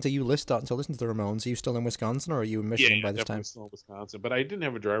what point are you starting to listen to the Ramones? Are you still in Wisconsin, or are you in Michigan by this time? Still in Wisconsin, but I didn't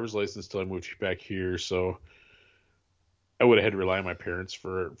have a driver's license until I moved back here, so I would have had to rely on my parents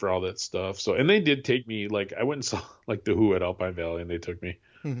for all that stuff. So, and they did take me. Like, I went and saw like the Who at Alpine Valley, and they took me.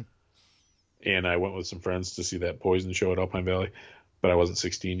 Mm-hmm. And I went with some friends to see that Poison show at Alpine Valley, but I wasn't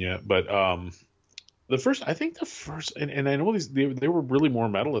 16 yet. But the first, and I know they were really more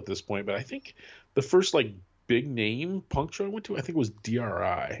metal at this point, but I think the first like big name punk show I went to, I think was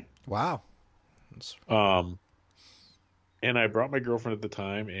DRI. Wow. And I brought my girlfriend at the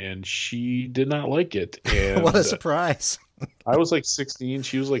time, and she did not like it. And what a surprise! I was like 16,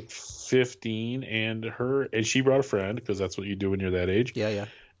 she was like 15, and she brought a friend because that's what you do when you're that age. Yeah, yeah.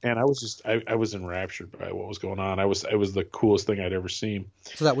 And I was I was enraptured by what was going on. It was the coolest thing I'd ever seen.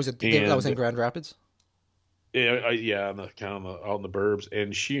 So that was in Grand Rapids. Yeah, on the out in the burbs.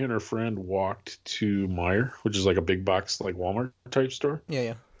 And she and her friend walked to Meijer, which is like a big box like Walmart type store.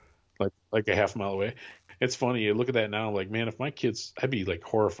 Yeah, yeah. Like a half mile away. It's funny. You look at that now, like, man, if my kids, I'd be like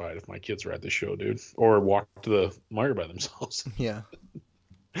horrified if my kids were at the show, dude, or walked to the Meijer by themselves. Yeah.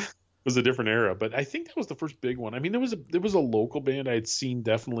 It was a different era, but I think that was the first big one. I mean, there was a local band I had seen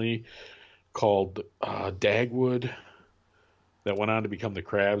definitely called Dagwood that went on to become the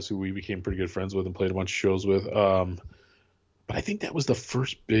Crabs, who we became pretty good friends with and played a bunch of shows with. But I think that was the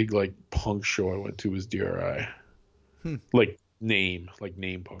first big like punk show I went to was DRI. Like name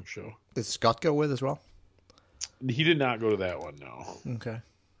punk show. Did Scott go with as well? He did not go to that one, no. Okay.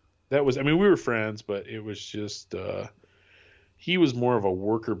 That was, I mean, we were friends, but it was just he was more of a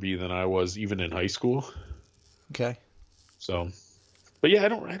worker bee than I was even in high school. Okay. So, but yeah, I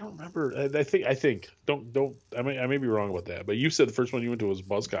don't remember. I think I may be wrong about that. But you said the first one you went to was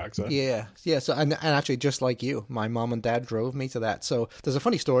Buzzcocks, huh? Yeah. So and actually, just like you, my mom and dad drove me to that. So there's a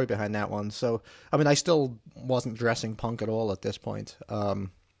funny story behind that one. So I mean, I still wasn't dressing punk at all at this point. And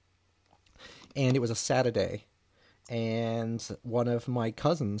it was a Saturday, and one of my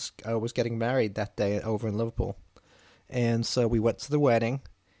cousins was getting married that day over in Liverpool. And so we went to the wedding,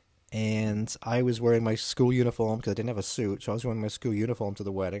 and I was wearing my school uniform because I didn't have a suit, so I was wearing my school uniform to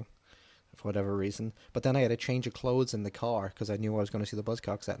the wedding for whatever reason. But then I had a change of clothes in the car because I knew I was going to see the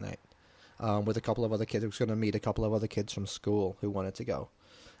Buzzcocks that night with a couple of other kids. I was going to meet a couple of other kids from school who wanted to go.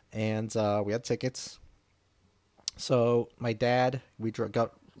 And we had tickets. So my dad, we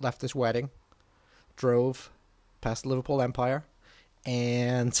left this wedding, drove past the Liverpool Empire.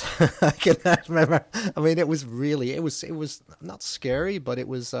 And I cannot remember. I mean, it was not scary, but it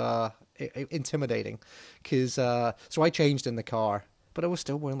was intimidating. Because so I changed in the car, but I was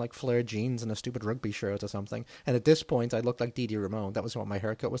still wearing like flared jeans and a stupid rugby shirt or something. And at this point, I looked like Dee Ramone. That was what my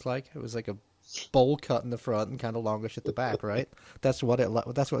haircut was like. It was like a bowl cut in the front and kind of longish at the back, right? That's what it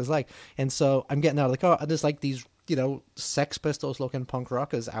was like. And so I'm getting out of the car, and there's like these, Sex Pistols looking punk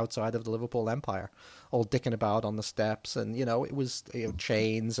rockers outside of the Liverpool Empire, all dicking about on the steps, and it was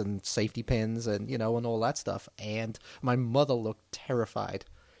chains and safety pins and and all that stuff. And my mother looked terrified.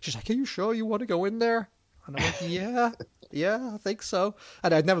 She's like, "Are you sure you want to go in there?" And I'm like, yeah, I think so.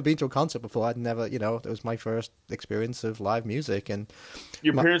 And I'd never been to a concert before. I'd never, it was my first experience of live music. And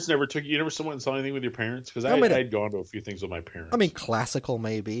your parents never took you. You never went and saw anything with your parents? Because I'd gone to a few things with my parents. I mean, classical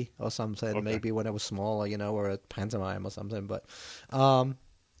maybe or something. Okay. Maybe when I was smaller, or a pantomime or something. But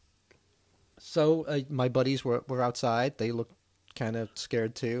so my buddies were outside. They looked kind of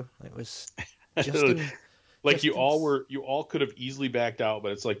scared too. It was just. Like you all could have easily backed out,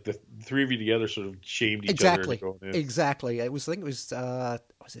 but it's like the three of you together sort of shamed each other. Exactly. I think it was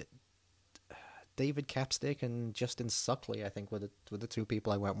was it David Capstick and Justin Suckley? I think were the two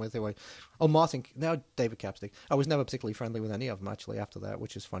people I went with. David Capstick. I was never particularly friendly with any of them actually after that,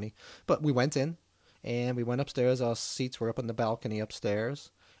 which is funny. But we went in and we went upstairs. Our seats were up on the balcony upstairs.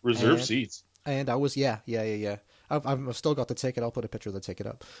 Reserved seats. And I was, yeah. I've still got the ticket. I'll put a picture of the ticket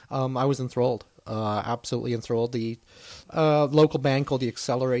up. I was enthralled, absolutely enthralled. The local band called the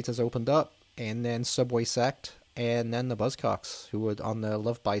Accelerators opened up, and then Subway Sect, and then the Buzzcocks, who were on the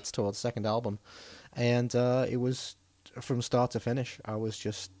Love Bites tour, the second album. And it was from start to finish. I was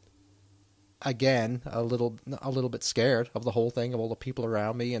just, again, a little bit scared of the whole thing, of all the people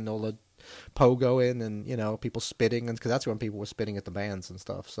around me and all the pogoing and, you know, people spitting, and because that's when people were spitting at the bands and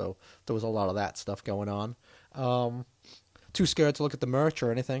stuff. So there was a lot of that stuff going on. Too scared to look at the merch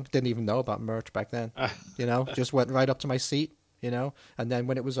or anything. Didn't even know about merch back then. You know, just went right up to my seat, you know. And then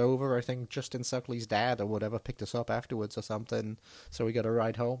when it was over, I think Justin Suckley's dad or whatever picked us up afterwards or something. So we got a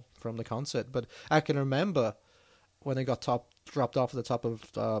ride home from the concert. But I can remember when I got dropped off at the top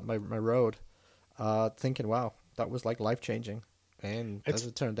of my road, thinking, wow, that was like life-changing. And as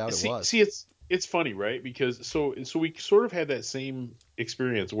it turned out, it was. See, it's funny, right? Because so we sort of had that same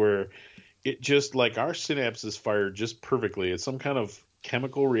experience where it just, like, our synapses fired just perfectly. It's some kind of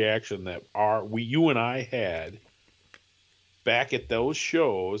chemical reaction that you and I had back at those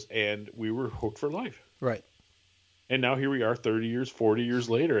shows, and we were hooked for life. Right. And now here we are 30 years, 40 years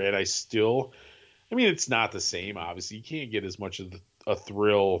later, and I mean, it's not the same, obviously. You can't get as much of a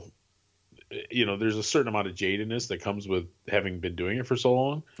thrill. You know, there's a certain amount of jadedness that comes with having been doing it for so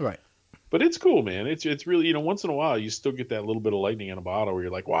long. Right. But it's cool, man. It's really, you know, once in a while you still get that little bit of lightning in a bottle where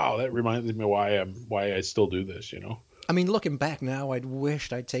you're like, wow, that reminds me why I still do this, you know? I mean, looking back now, I'd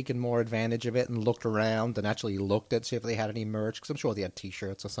wished I'd taken more advantage of it and looked around and actually looked at, see if they had any merch, because I'm sure they had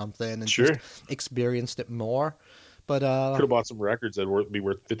T-shirts or something, and just experienced it more. But could have bought some records that'd be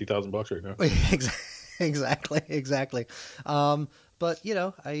worth $50,000 right now. Exactly. But you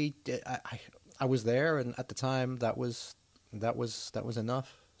know, I was there, and at the time that was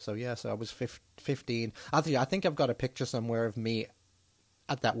enough. So yeah, so I was 15. I think I've got a picture somewhere of me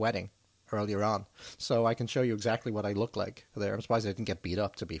at that wedding earlier on, so I can show you exactly what I look like there. I'm surprised I didn't get beat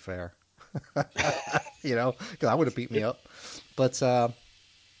up, to be fair. You know, because I would have beat me up. But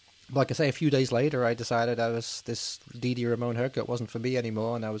like I say, a few days later, I decided this Dee Dee Ramone haircut wasn't for me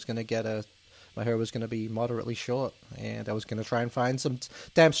anymore, and I was going to get my hair was going to be moderately short, and I was going to try and find some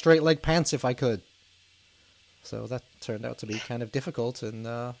damn straight leg pants if I could. So that turned out to be kind of difficult, and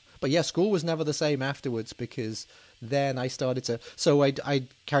but yeah, school was never the same afterwards, because then I started to. So I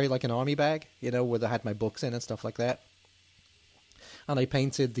carried like an army bag, you know, where I had my books in and stuff like that. And I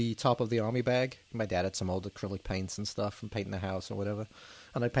painted the top of the army bag. My dad had some old acrylic paints and stuff from painting the house or whatever.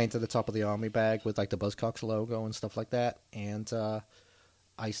 And I painted the top of the army bag with like the Buzzcocks logo and stuff like that. And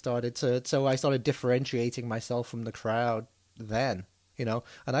I started differentiating myself from the crowd then, you know.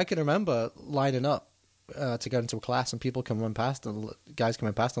 And I can remember lining up to go into a class, and people coming past, and guys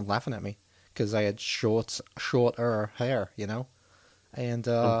coming past and laughing at me because I had shorter hair, you know. And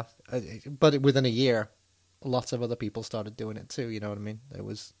but within a year, lots of other people started doing it too. You know what I mean?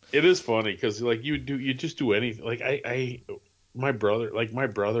 It is funny because like you just do anything. Like my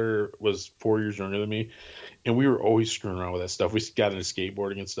brother was 4 years younger than me, and we were always screwing around with that stuff. We got into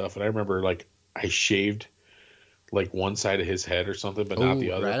skateboarding and stuff, and I remember like I shaved like one side of his head or something, but not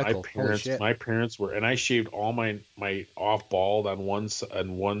the other. Radical. My parents were, and I shaved all my off bald on one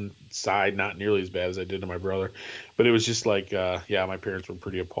side, not nearly as bad as I did to my brother, but it was just like, yeah, my parents were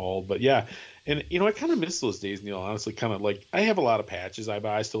pretty appalled. But yeah, and you know, I kind of miss those days, Neil. Honestly, kind of like I have a lot of patches I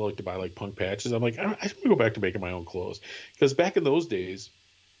buy. I still like to buy like punk patches. I'm like, I want to go back to making my own clothes, because back in those days,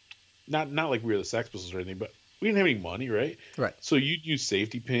 not like we were the Sex Pistols or anything, but we didn't have any money, right? Right. So you'd use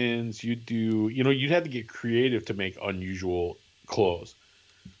safety pins. You'd have to get creative to make unusual clothes.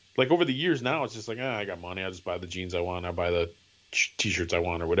 Like over the years now, it's just like, I got money. I'll just buy the jeans I want. I'll buy the T-shirts I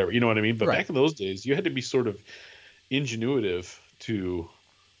want or whatever. You know what I mean? But back in those days, you had to be sort of ingenuitive to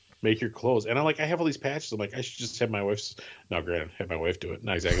make your clothes. And I have all these patches. I'm like, I should just have my wife's. No, granted, have my wife do it.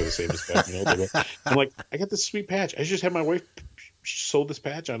 Not exactly the same as back in the old days. I'm like, I got this sweet patch. I should just have my wife sew this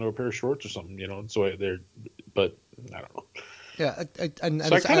patch onto a pair of shorts or something, you know. So but I don't know. Yeah,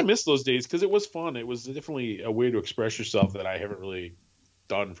 so I kind of miss those days because it was fun. It was definitely a way to express yourself that I haven't really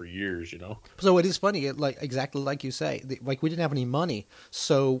done for years, you know. So it is funny, exactly like you say. Like we didn't have any money,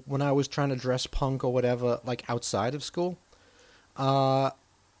 so when I was trying to dress punk or whatever, like outside of school, I'd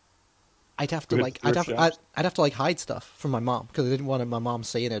have to hide stuff from my mom because I didn't want my mom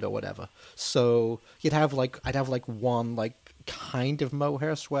seeing it or whatever. So I'd have one like kind of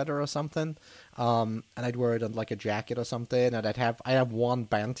mohair sweater or something, and I'd wear it on like a jacket or something, and I'd have one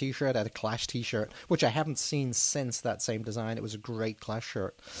band T-shirt, I had a Clash T-shirt, which I haven't seen since that same design. It was a great Clash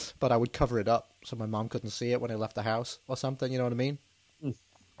shirt, but I would cover it up so my mom couldn't see it when I left the house or something. You know what I mean?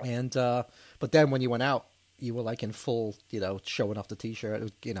 And but then when you went out, you were like in full, showing off the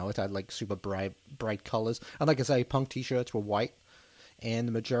t-shirt. It had like super bright colors. And like I say, punk t-shirts were white. And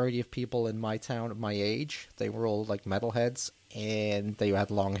the majority of people in my town, my age, they were all like metalheads, and they had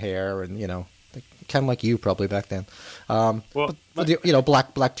long hair, and kind of like you probably back then.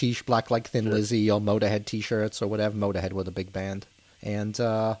 Black black like Thin Lizzy or Motorhead t-shirts or whatever. Motorhead were the big band, and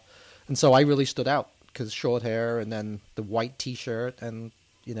so I really stood out because short hair and then the white t-shirt and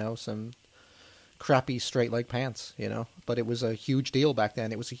some crappy straight leg pants. But it was a huge deal back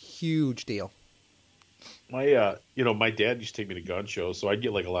then. It was a huge deal. My dad used to take me to gun shows, so I'd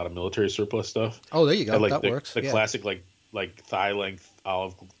get like a lot of military surplus stuff. Oh, there you go. Like that works. The classic like thigh length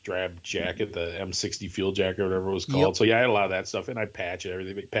olive drab jacket, the M60 field jacket or whatever it was called. Yep. So yeah, I had a lot of that stuff, and I'd patch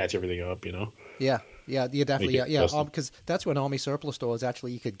everything up. Yeah, you definitely because that's when Army surplus stores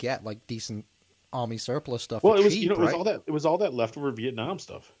actually you could get like decent Army surplus stuff. Well, it was cheap, right? it was all that leftover Vietnam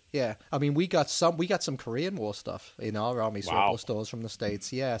stuff. Yeah, I mean we got some Korean War stuff in our Army surplus stores from the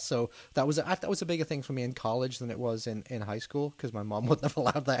States. Yeah, so that was a bigger thing for me in college than it was in high school because my mom wouldn't have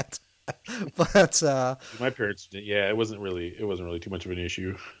allowed that. But my parents, it wasn't really too much of an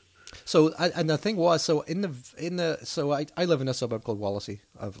issue. So and the thing was, so I live in a suburb called Wallasey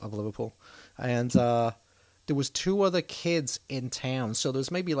of Liverpool, and there was 2 other kids in town. So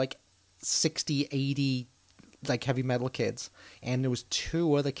there's maybe like 60, 80 like heavy metal kids, and there was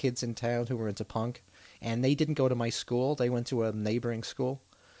 2 other kids in town who were into punk, and they didn't go to my school. They went to a neighboring school,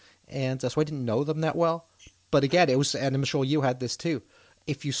 and so I didn't know them that well. But again, it was, and I'm sure you had this too.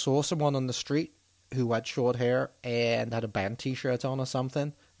 If you saw someone on the street who had short hair and had a band t-shirt on or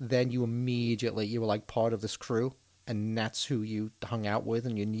something, then you were like part of this crew, and that's who you hung out with,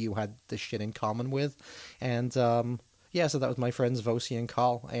 and you knew you had this shit in common with. And so that was my friends Vosi and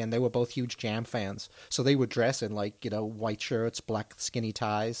Carl, and they were both huge Jam fans. So they would dress in like white shirts, black skinny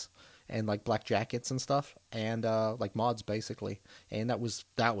ties, and like black jackets and stuff, and like mods basically. And that was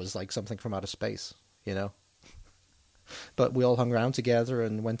like something from outer space, But we all hung around together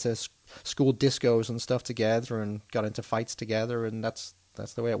and went to school discos and stuff together, and got into fights together, and that's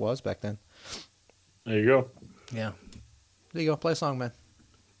the way it was back then. There you go. Yeah. There you go. Play a song, man.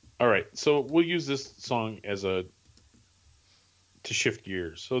 All right. So we'll use this song to shift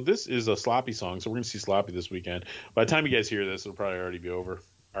gears. So this is a Sloppy song. So we're going to see Sloppy this weekend. By the time you guys hear this, it'll probably already be over.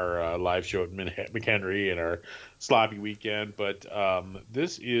 Our live show at McHenry and our Sloppy weekend. But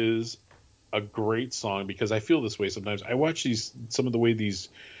this is a great song because I feel this way sometimes. I watch some of the way these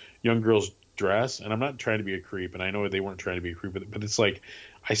young girls dress, and I'm not trying to be a creep, and I know they weren't trying to be a creep, but it's like,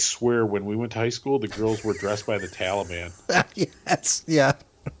 I swear when we went to high school, the girls were dressed by the Taliban. Yes, yeah.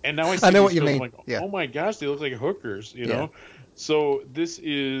 And now I know what you mean. Like, yeah. Oh my gosh, they look like hookers, know? So this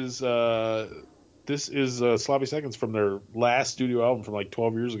is Sloppy Seconds from their last studio album from like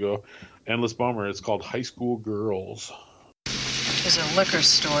 12 years ago, Endless Bummer. It's called High School Girls. There's a liquor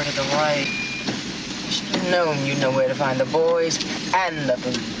store to the right. You should have known you'd know where to find the boys and the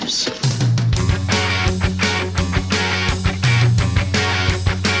booze.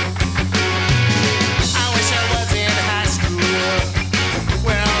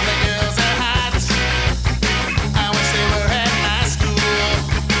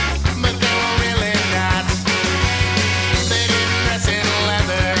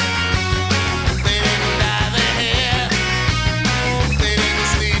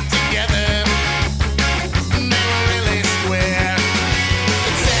 Together, they were really square.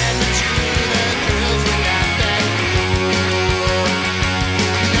 It's sad that you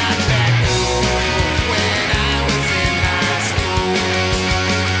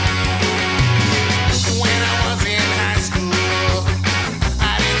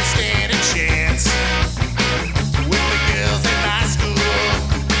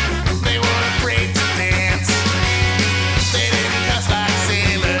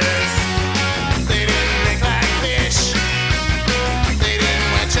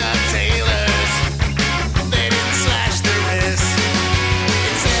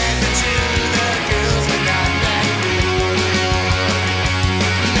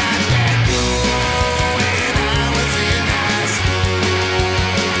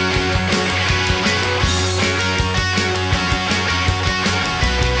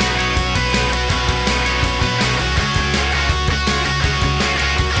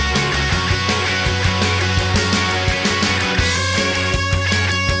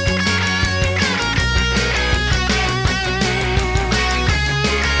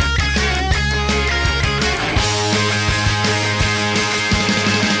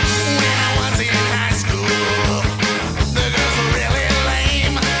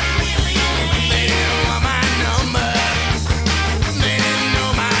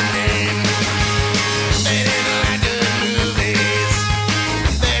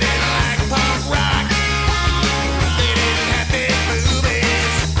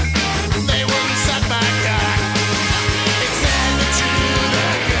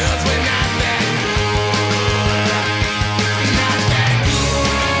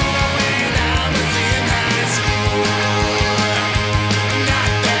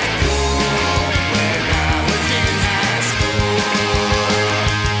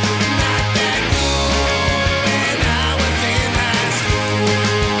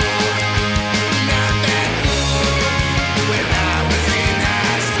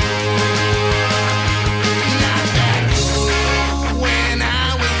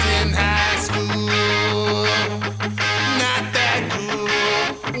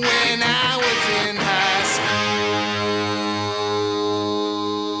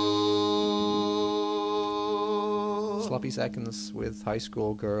Seconds with High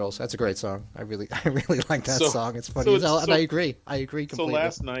School Girls. That's a great song. I really like that song. It's funny so as hell, it's- and I agree completely. So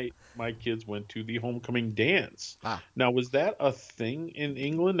last night, my kids went to the homecoming dance. Ah. Now, was that a thing in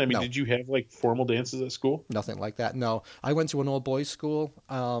England? I mean, No. did you have like formal dances at school? Nothing like that. No, I went to an all boys school,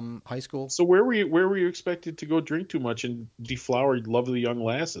 high school. So where were you expected to go drink too much and deflower lovely young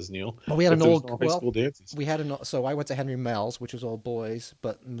lasses, Neil? Well, we had if an there old was no high school dances. We had so I went to Henry Mel's, which was all boys,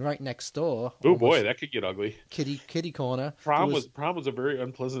 but right next door. Oh almost boy, that could get ugly. kitty corner. Prom there was a very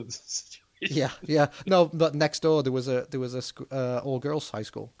unpleasant situation. Yeah. No, but next door there was a all girls high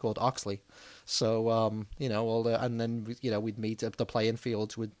school called Oxley. So and then we'd meet at the playing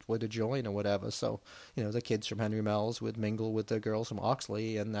fields with a join or whatever. So the kids from Henry Mel's would mingle with the girls from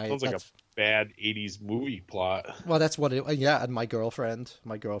Oxley, and Sounds like a bad '80s movie plot. well, that's what it. Yeah, and my girlfriend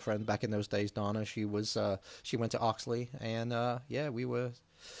back in those days, Donna, she went to Oxley, and we were.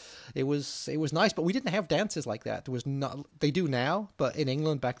 It was nice, but we didn't have dances like that. There was not. They do now, but in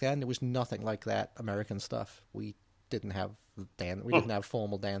England back then there was nothing like that. American stuff. We didn't have didn't have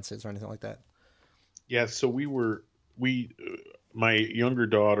formal dances or anything like that. Yeah, so my younger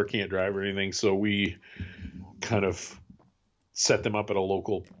daughter can't drive or anything, so we kind of set them up at a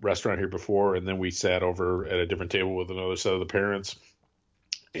local restaurant here before, and then we sat over at a different table with another set of the parents,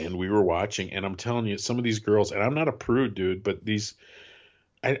 and we were watching. And I'm telling you, some of these girls, and I'm not a prude, dude, but these.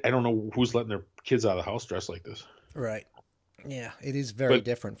 I don't know who's letting their kids out of the house dressed like this. Right. Yeah, it is very But-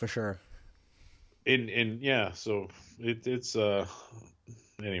 different for sure. So it's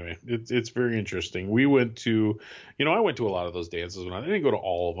anyway, it's very interesting. We went to, I went to a lot of those dances when I didn't go to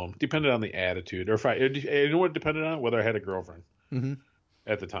all of them. Depended on the attitude, or if you know what it depended on, whether I had a girlfriend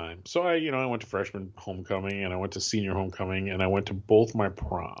at the time. So I went to freshman homecoming, and I went to senior homecoming, and I went to both my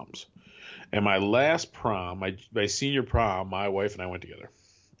proms. And my last prom, my senior prom, my wife and I went together.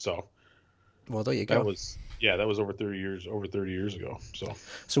 So Well, there you go. that was over 30 years ago.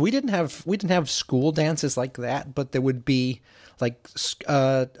 So we didn't have school dances like that, but there would be like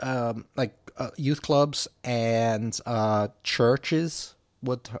youth clubs and churches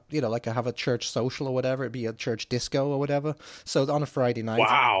would like have a church social or whatever. It'd be a church disco or whatever. So on a Friday night.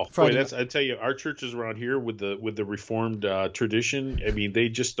 Wow, Friday boy, I tell you, our churches around here with the Reformed tradition. I mean, they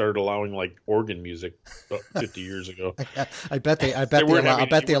just started allowing like organ music 50 years ago. I bet they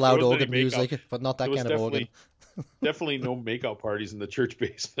allowed organ music, but not that kind of organ. Definitely no makeout parties in the church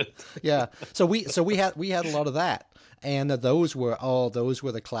basement. Yeah. So we had a lot of that. And those were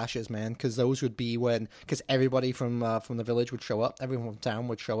the clashes, man, because those would be because everybody from the village would show up, everyone from town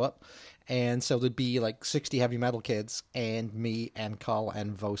would show up, and so there'd be like 60 heavy metal kids and me and Carl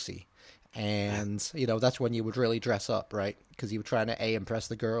and Vosi, and that's when you would really dress up, right? Because you were trying to impress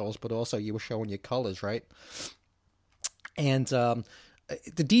the girls, but also you were showing your colors, right? And the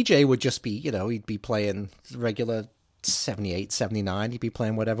DJ would just be, he'd be playing regular 78, 79, he'd be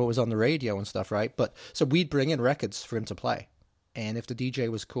playing whatever was on the radio and stuff, right? But so we'd bring in records for him to play. And if the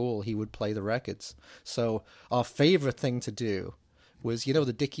DJ was cool, he would play the records. So our favorite thing to do was, the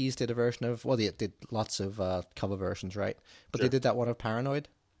Dickies did a version of, well, they did lots of cover versions, right? But Sure. they did that one of Paranoid.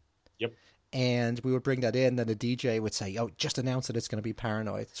 Yep. And we would bring that in, then the DJ would say, just announce that it's going to be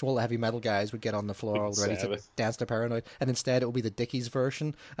Paranoid. So all the heavy metal guys would get on the floor all ready to Sabbath. dance to Paranoid. And instead it would be the Dickies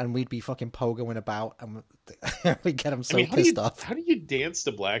version, and we'd be fucking pogoing about, and we'd get them so pissed off. How do you dance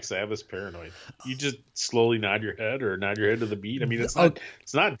to Black Sabbath's Paranoid? You just slowly nod your head to the beat. I mean, it's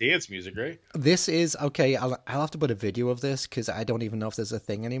not dance music, right? This is, okay, I'll have to put a video of this, because I don't even know if there's a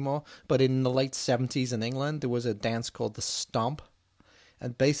thing anymore. But in the late 70s in England, there was a dance called the Stomp.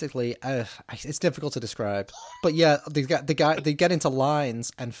 And basically, it's difficult to describe. But yeah, they get into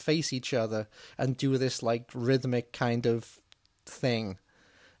lines and face each other and do this like rhythmic kind of thing.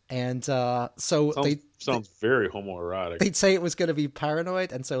 And sounds very homoerotic. They'd say it was going to be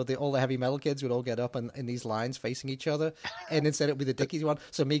Paranoid, and so all the heavy metal kids would all get up in these lines facing each other, and instead it would be the Dickies one.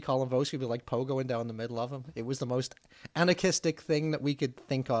 So me, Colin Vosi, would be like pogoing down the middle of them. It was the most anarchistic thing that we could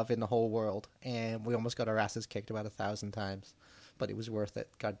think of in the whole world, and we almost got our asses kicked about 1,000 times. But it was worth it.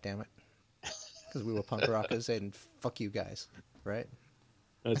 God damn it. Because we were punk rockers and fuck you guys. Right?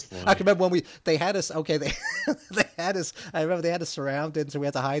 That's funny. I can remember when they had us, they had us, I remember they had us surrounded, so we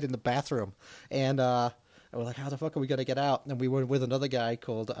had to hide in the bathroom. And we're like, how the fuck are we going to get out? And we were with another guy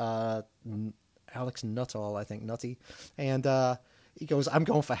called Alex Nuttall, I think, Nutty. And he goes, I'm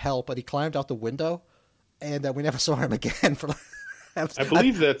going for help. And he climbed out the window, and we never saw him again for I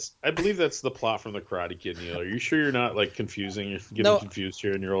believe that's the plot from the Karate Kid, Neil. Are you sure you're not like confusing? You're getting confused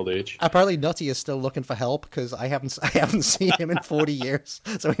here in your old age. Apparently, Nutty is still looking for help because I haven't seen him in 40 years,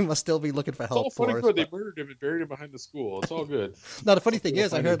 so he must still be looking for help. It's all funny. They murdered him and buried him behind the school. It's all good. No, the funny thing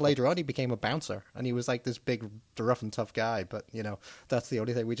is, I heard later on he became a bouncer, and he was like this big, rough and tough guy. But that's the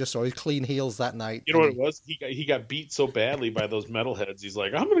only thing we just saw. His clean heels that night. You know what it was? He got beat so badly by those metalheads. He's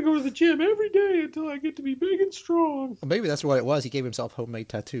like, I'm gonna go to the gym every day until I get to be big and strong. Maybe that's what it was. He gave himself homemade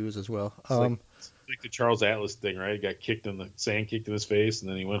tattoos as well. It's like the Charles Atlas thing, right? He got sand kicked in his face, and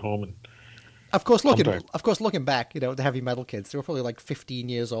then he went home and. Of course, looking back, the heavy metal kids, they were probably like 15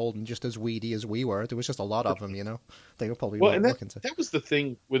 years old and just as weedy as we were. There was just a lot of them, They were probably looking to. That was the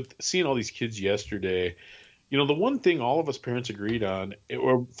thing with seeing all these kids yesterday. The one thing all of us parents agreed on,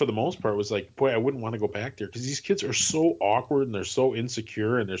 or for the most part, was like, boy, I wouldn't want to go back there because these kids are so awkward and they're so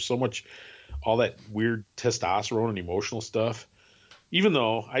insecure and there's so much all that weird testosterone and emotional stuff. Even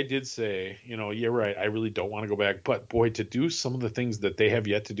though I did say, yeah, right, I really don't want to go back. But, boy, to do some of the things that they have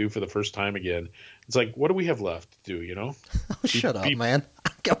yet to do for the first time again, it's like, what do we have left to do, Oh, shut up, man.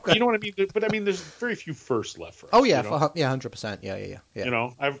 You know what I mean? But, I mean, there's very few firsts left for us. Oh, yeah, 100%. Yeah.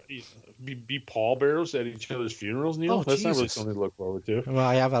 Be pallbearers at each other's funerals, Neil. Oh, that's Jesus. not really something to look forward to. Well,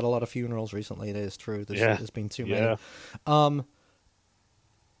 I have had a lot of funerals recently. It is true. There's been too many.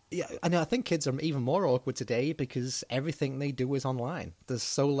 Yeah, and I think kids are even more awkward today because everything they do is online. There's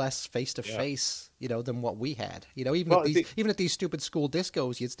so less face-to-face, than what we had. Even at these stupid school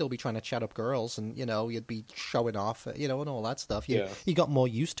discos, you'd still be trying to chat up girls and, you'd be showing off, and all that stuff. You got more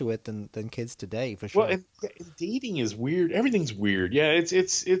used to it than kids today, for sure. Well, and dating is weird. Everything's weird. Yeah,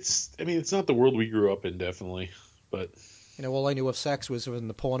 it's I mean, it's not the world we grew up in, definitely. But all I knew of sex was in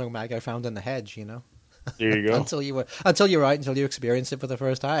the porno mag I found in the hedge, There you go. until you experienced it for the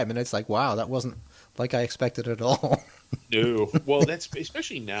first time, and it's like, wow, that wasn't like I expected at all. No, well, that's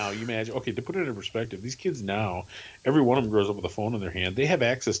especially now. You imagine, okay, to put it in perspective, these kids now, every one of them grows up with a phone in their hand. They have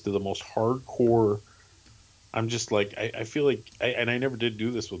access to the most hardcore. I'm just like, I feel like, and I never did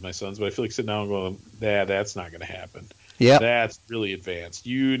do this with my sons, but I feel like sitting down and going, that's not going to happen. Yeah, that's really advanced.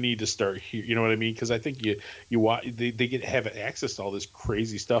 You need to start here. You know what I mean? Because I think they have access to all this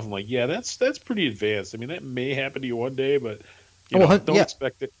crazy stuff. I'm like, yeah, that's pretty advanced. I mean, that may happen to you one day, but don't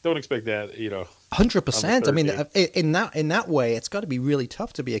expect it. Don't expect that. 100%. I mean, in that way, it's got to be really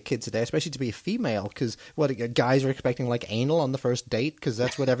tough to be a kid today, especially to be a female. Because guys are expecting like anal on the first date because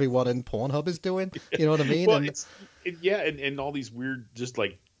that's what everyone in Pornhub is doing. You know what I mean? Well, and all these weird, just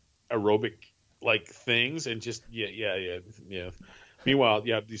like aerobic. Like things and just yeah. Meanwhile,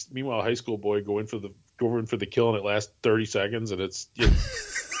 high school boy go in for the kill and it lasts 30 seconds and it's I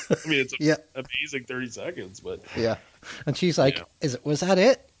mean it's amazing 30 seconds, but and she's like, was that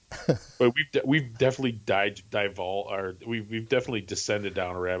it? But we've definitely we've definitely descended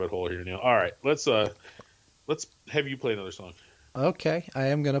down a rabbit hole here, Neil. All right, let's have you play another song. Okay, I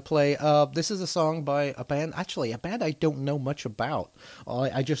am going to play, this is a song by a band I don't know much about.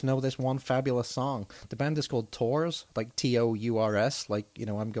 I just know this one fabulous song. The band is called Tours, like Tours, like,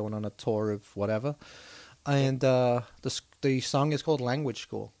 I'm going on a tour of whatever. And the song is called Language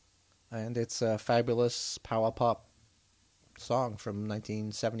School. And it's a fabulous power pop song from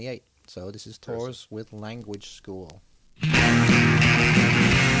 1978. So this is Tours with Language School.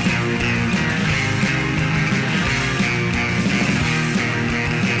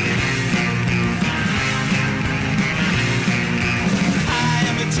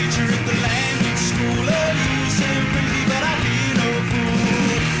 Teacher at the language school, you say really, but I be no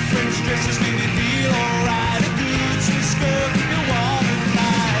fool. French dresses make me feel alright. A good Swiss girl keep me warm at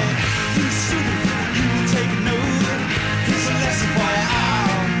night. You student, you take a note. Here's a lesson for you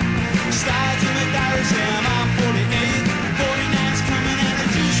all. Starts in the diary, Sam, I'm 48. 49's coming and I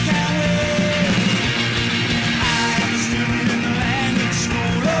just can't wait. I am a student in the language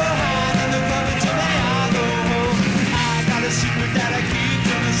school, hard undercover till they all go home. I got a secret that I keep.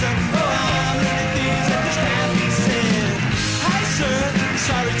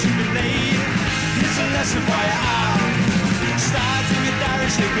 Sorry to be late. Here's a lesson for you all. Starts in your diary,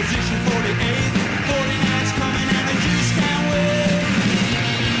 say position 48. 49's coming and I just can't wait.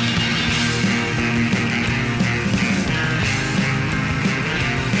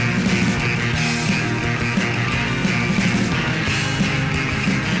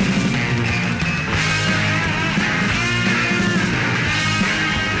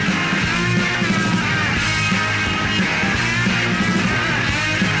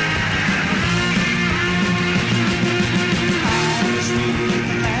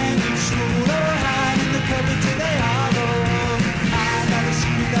 Language school.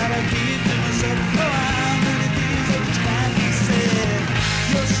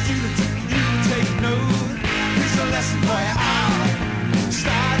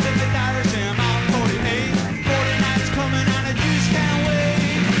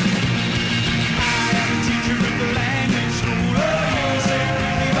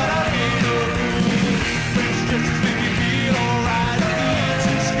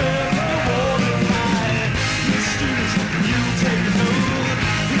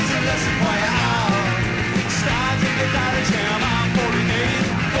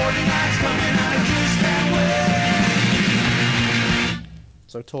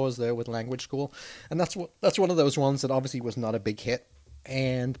 So Tor's there with Language School, and that's one of those ones that obviously was not a big hit,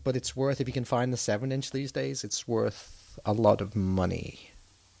 but it's worth, if you can find the 7-inch these days, it's worth a lot of money.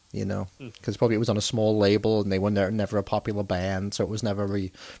 Because probably it was on a small label and they were never a popular band, so it was never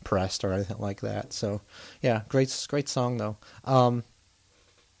repressed or anything like that. So, yeah, great song though.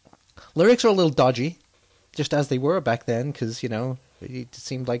 Lyrics are a little dodgy, just as they were back then, because it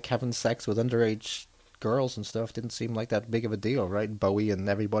seemed like having sex with underage girls and stuff didn't seem like that big of a deal, right? Bowie and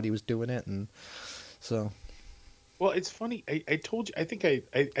everybody was doing it, and so. Well, it's funny. I told you. I think I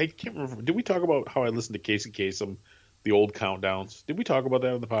can't remember. Did we talk about how I listened to Casey Kasem? The old countdowns. Did we talk about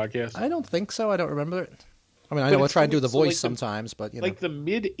that on the podcast? I don't think so. I don't remember it. I mean, I know I try and do the voice sometimes, but like the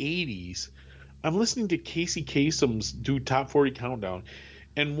mid '80s, I'm listening to Casey Kasem's do Top 40 Countdown,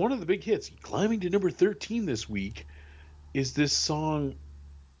 and one of the big hits, climbing to number 13 this week, is this song.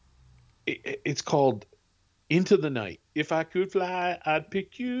 It's called "Into the Night." If I could fly, I'd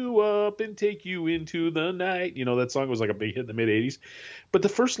pick you up and take you into the night. That song was like a big hit in the mid '80s, but the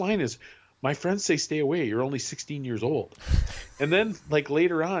first line is, "My friends say stay away. You're only 16 years old." And then, like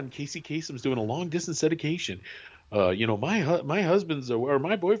later on, Casey Kasem's doing a long distance dedication. My husband's or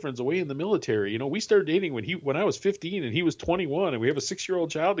my boyfriend's away in the military. We started dating when I was 15 and he was 21, and we have a 6-year-old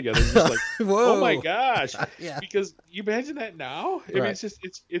child together. And just like, oh my gosh! Yeah. Because you imagine that now. I mean,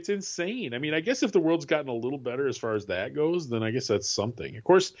 it's insane. I mean, I guess if the world's gotten a little better as far as that goes, then I guess that's something. Of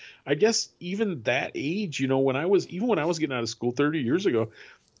course, I guess even that age, when I was getting out of school 30 years ago.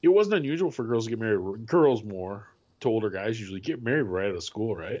 It wasn't unusual for girls to get married. Girls more to older guys usually get married right out of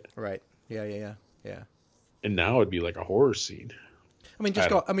school, right? Right. Yeah. And now it'd be like a horror scene. I mean, just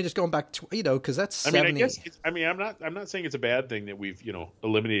going back to because that's 70. I guess. I'm not saying it's a bad thing that we've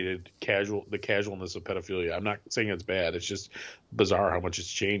eliminated the casualness of pedophilia. I'm not saying it's bad. It's just bizarre how much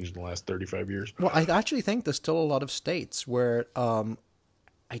it's changed in the last 35 years. Well, I actually think there's still a lot of states where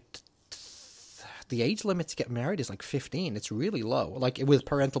the age limit to get married is like 15. It's really low, like with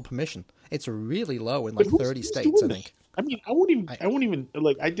parental permission. It's really low in like 30 states, I think. I mean, I won't even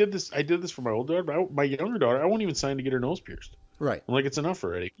like. I did this for my older daughter, but my younger daughter, I won't even sign to get her nose pierced. Right. I'm like, it's enough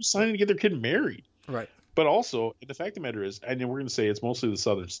already. Who's signing to get their kid married? Right. But also, the fact of the matter is, and we're going to say it's mostly the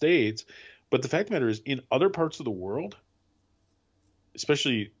southern states, but the fact of the matter is, in other parts of the world,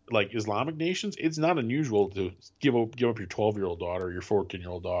 especially like Islamic nations, it's not unusual to give up your 12-year-old daughter or your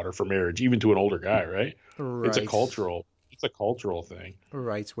 14-year-old daughter for marriage, even to an older guy, right? Right. It's a cultural thing.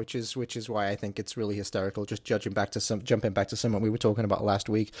 Right, which is why I think it's really hysterical. Just jumping back to something we were talking about last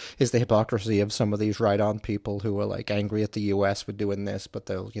week, is the hypocrisy of some of these right-on people who are like angry at the U.S. for doing this, but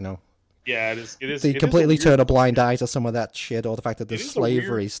they'll, Yeah, it is. They completely turn a blind eye to some of that shit, or the fact that there's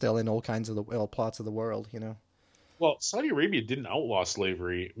slavery still in all kinds of all parts of the world, Well, Saudi Arabia didn't outlaw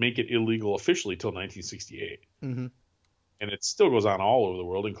slavery, make it illegal officially till 1968. Mm-hmm. And it still goes on all over the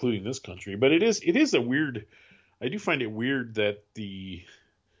world, including this country. But it is a weird. I do find it weird that the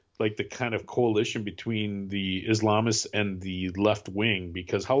kind of coalition between the Islamists and the left wing,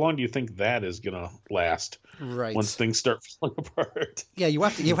 because how long do you think that is going to last? Right. Once things start falling apart. Yeah, you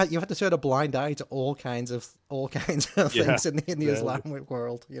have to turn a blind eye to all kinds of things in the Islamic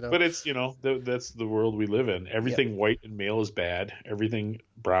world, But it's that's the world we live in. Everything white and male is bad. Everything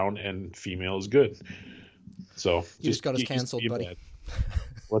brown and female is good. So you just got us canceled, buddy. Bad.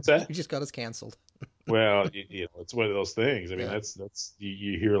 What's that? You just got us canceled. Well, it's one of those things. I mean, that's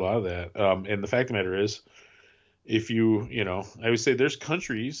you hear a lot of that. And the fact of the matter is, if I would say there's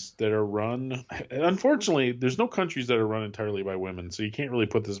countries that are run. Unfortunately, there's no countries that are run entirely by women, so you can't really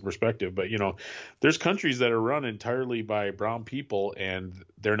put this in perspective. But there's countries that are run entirely by brown people, and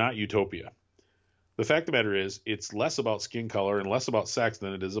they're not utopia. The fact of the matter is, it's less about skin color and less about sex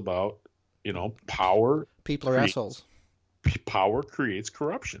than it is about power. People are assholes. Power creates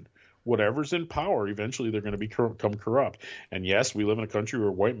corruption. Whatever's in power, eventually they're going to become corrupt. And yes, we live in a country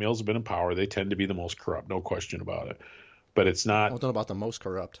where white males have been in power. They tend to be the most corrupt, no question about it. But it's not. I don't know about the most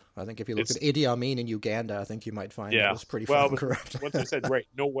corrupt. I think if you look at Idi Amin in Uganda, I think you might find that was pretty fucking corrupt. What they said, right?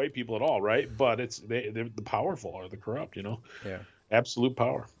 No white people at all, right? But it's the powerful are the corrupt, Yeah. Absolute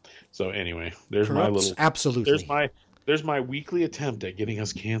power. So anyway, there's Corrupts, my little. Absolutely. There's my weekly attempt at getting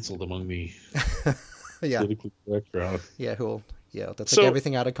us canceled among the politically correct crowd. Yeah, who'll. Yeah, they'll take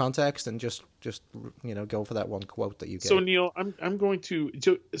everything out of context and just go for that one quote that you get. So Neil, I'm going to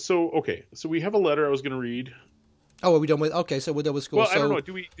okay. So we have a letter I was going to read. Oh, are we done with? Okay, so we're done with school. Well, I don't know.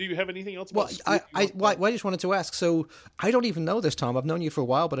 Do you have anything else? Well, I just wanted to ask. So I don't even know this, Tom. I've known you for a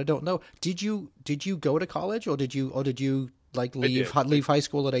while, but I don't know. Did you go to college, or did you like leave high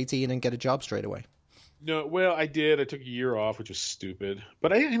school at 18 and get a job straight away? No, well, I did. I took a year off, which was stupid.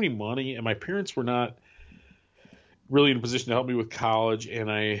 But I didn't have any money, and my parents were not. really in a position to help me with college.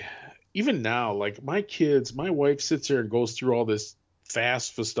 And even now, like my wife sits there and goes through all this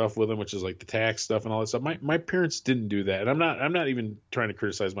FAFSA stuff with them, which is like the tax stuff and all that stuff. My parents didn't do that. And I'm not even trying to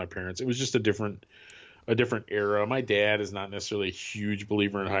criticize my parents. It was just a different era. My dad is not necessarily a huge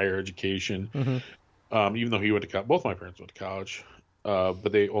believer in higher education. Mm-hmm. Even though he went to college. Both my parents went to college.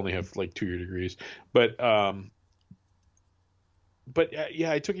 But they only have like 2-year degrees. But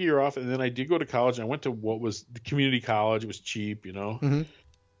yeah, I took a year off, and then I did go to college. I went to what was the community college. It was cheap, Mm-hmm.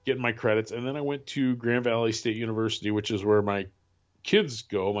 getting my credits. And then I went to Grand Valley State University, which is where my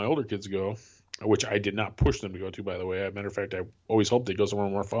older kids go, which I did not push them to go to, by the way. As a matter of fact, I always hoped they'd go somewhere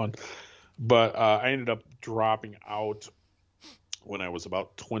more fun. But I ended up dropping out when I was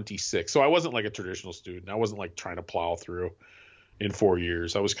about 26. So I wasn't like a traditional student. I wasn't like trying to plow through in 4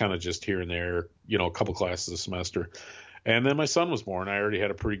 years. I was kind of just here and there, a couple classes a semester. And then my son was born. I already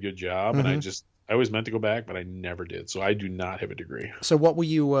had a pretty good job, Mm-hmm. and I was meant to go back, but I never did. So I do not have a degree. So what were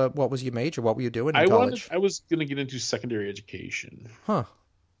you? What was your major? What were you doing in college? I was going to get into secondary education. Huh.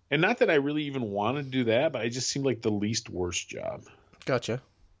 And not that I really even wanted to do that, but it just seemed like the least worst job. Gotcha.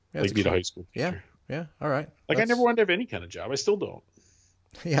 Yeah, Like be a high school teacher. Yeah. All right. Like I never wanted to have any kind of job. I still don't.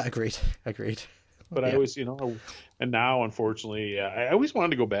 Yeah, agreed. But I always, and now unfortunately, I always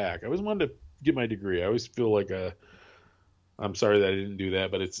wanted to go back. I always wanted to get my degree. I always feel like I'm sorry that I didn't do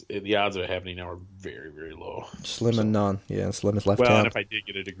that, but the odds of it happening now are very, very low. Slim and none. Yeah, slim as left Well, hand. and if I did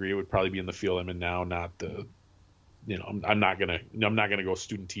get a degree, it would probably be in the field I'm in now, not the. I'm not gonna go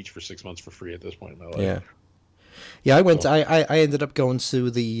student teach for 6 months for free at this point in my life. Yeah. Yeah, I went. I ended up going to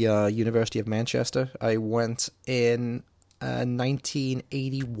the University of Manchester. I went in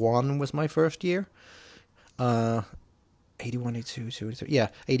 1981 was my first year. 81, 82, 83. Yeah,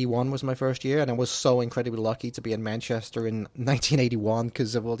 81 was my first year, and I was so incredibly lucky to be in Manchester in 1981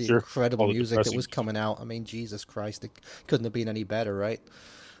 because of all the incredible music that was coming out. I mean, Jesus Christ, it couldn't have been any better, right?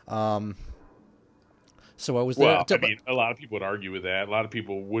 So I was there. Well, I mean, a lot of people would argue with that. A lot of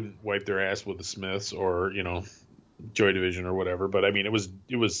people wouldn't wipe their ass with the Smiths or Joy Division or whatever. But I mean, it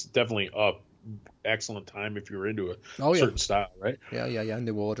was definitely a excellent time if you were into a certain style, right? Yeah.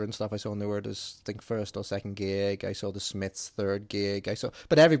 New Order and stuff. I saw New Order's, I think, first or second gig. I saw the Smiths' third gig.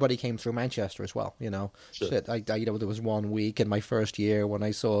 But everybody came through Manchester as well. Sure. Shit, there was 1 week in my first year when I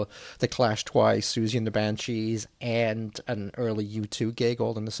saw the Clash twice, Susie and the Banshees, and an early U2 gig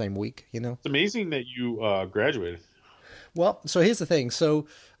all in the same week. It's amazing that you graduated. Well, so here's the thing. So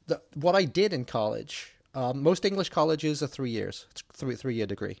what I did in college, most English colleges are 3 years. It's a 3-year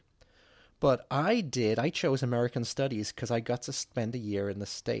degree. But I chose American Studies because I got to spend a year in the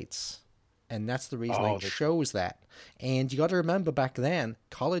States. And that's the reason I chose that. And you got to remember back then,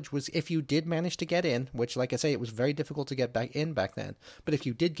 college was, if you did manage to get in, which, like I say, it was very difficult to get back then. But if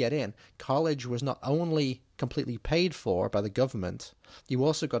you did get in, college was not only completely paid for by the government, you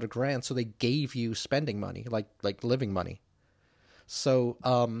also got a grant, so they gave you spending money, like living money. So,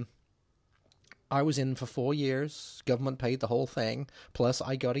 I was in for 4 years. Government paid the whole thing. Plus,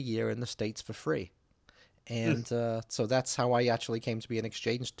 I got a year in the States for free. And so that's how I actually came to be an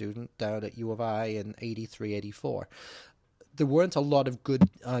exchange student down at U of I in 83, 84. There weren't a lot of good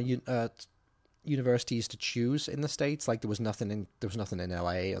universities to choose in the States. Like there was nothing in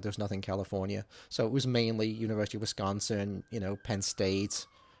LA or there was nothing in California. So it was mainly University of Wisconsin, Penn State,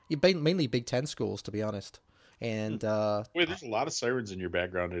 mainly Big Ten schools, to be honest. And wait, there's a lot of sirens in your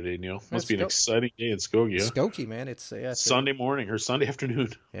background today, Neil. Must be an exciting day in Skokie. Skokie, man, it's Sunday morning or Sunday afternoon.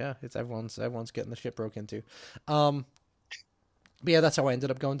 Yeah, it's everyone's getting the shit broke into. But yeah, that's how I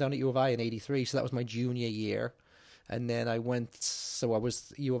ended up going down at U of I in '83. So that was my junior year, and then I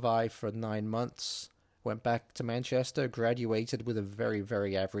was U of I for 9 months. Went back to Manchester, graduated with a very,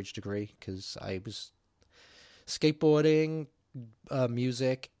 very average degree because I was skateboarding,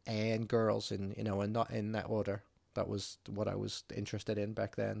 music, and girls, and not in that order. That was what I was interested in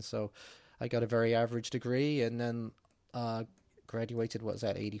back then. So I got a very average degree, and then graduated. What was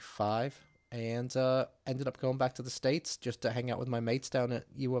that, 85? And ended up going back to the States just to hang out with my mates down at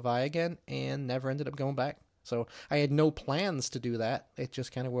U of I again, and never ended up going back. So I had no plans to do that. It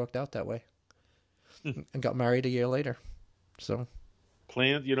just kind of worked out that way. And got married a year later. So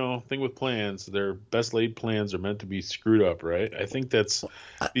plans, thing with plans, their best laid plans are meant to be screwed up, right? I think that's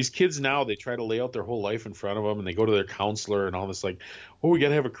these kids now, they try to lay out their whole life in front of them, and they go to their counselor and all this, like, we got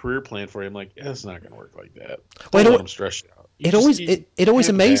to have a career plan for you. I'm like, it's not going to work like that. Don't let them stress you out. It always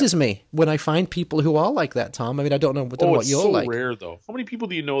amazes me when I find people who are like that, Tom. I mean, I don't know what it's you're so like. rare though. How many people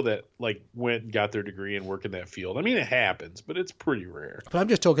do you know that like went and got their degree and work in that field? I mean, it happens, but it's pretty rare. But I'm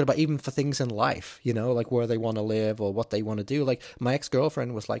just talking about even for things in life, you know, like where they want to live or what they want to do. Like my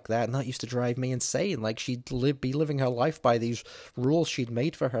ex-girlfriend was like that, and that used to drive me insane. Like she'd be living her life by these rules she'd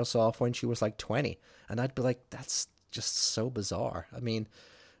made for herself when she was like 20, and I'd be like, that's just so bizarre. I mean,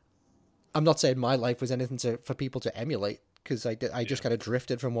 I'm not saying my life was anything for people to emulate, because I just kind of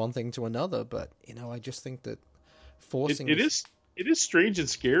drifted from one thing to another. But you know, I just think that forcing it is strange and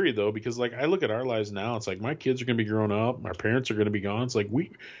scary though, because like I look at our lives now, it's like my kids are going to be growing up, my parents are going to be gone. It's like we're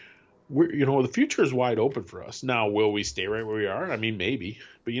you know, the future is wide open for us. Now, will we stay right where we are? I mean, maybe,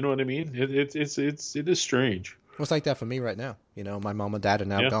 but you know what I mean. It is strange. Well, it's like that for me right now. You know, my mom and dad are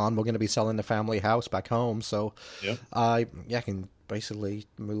now gone. We're going to be selling the family house back home, so I can basically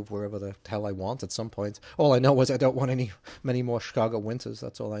move wherever the hell I want at some point. All I know is I don't want many more Chicago winters.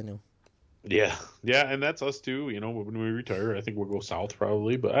 That's all I know. Yeah, and that's us too. You know, when we retire, I think we'll go south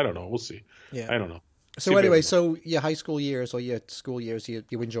probably, but I don't know. We'll see. Yeah, I don't know. So anyway, so your high school years or your school years, you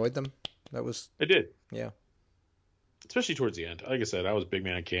enjoyed them? I did. Yeah. Especially towards the end. Like I said, I was a big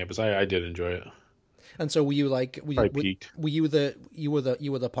man on campus. I did enjoy it. And so were you like peaked. Were you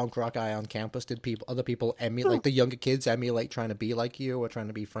the punk rock guy on campus? Did other people emulate, like the younger kids emulate trying to be like you or trying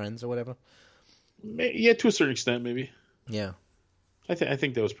to be friends or whatever? Yeah, to a certain extent, maybe. Yeah. I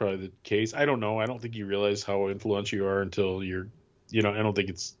think that was probably the case. I don't know. I don't think you realize how influential you are until you're, you know, I don't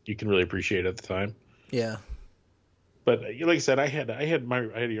think you can really appreciate it at the time. Yeah. But like I said, I had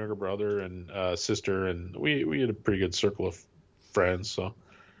a younger brother and sister, and we had a pretty good circle of friends. So,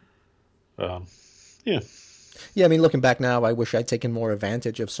 yeah. Yeah, I mean, looking back now, I wish I'd taken more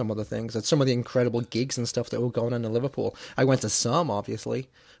advantage of some of the things, and some of the incredible gigs and stuff that were going on in Liverpool. I went to some, obviously,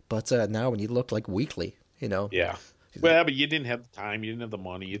 but now when you look like weekly, you know. Yeah. Well, but you didn't have the time, you didn't have the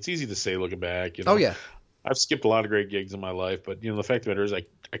money. It's easy to say looking back. You know? Oh yeah. I've skipped a lot of great gigs in my life, but you know the fact of the matter is I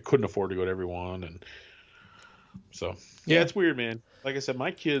couldn't afford to go to every one, and so yeah, it's weird, man. Like I said,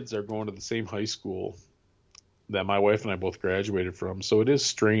 my kids are going to the same high school that my wife and I both graduated from, so it is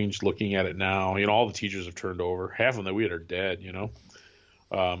strange looking at it now. You know, all the teachers have turned over. Half of them that we had are dead. You know,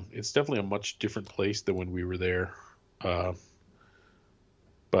 it's definitely a much different place than when we were there.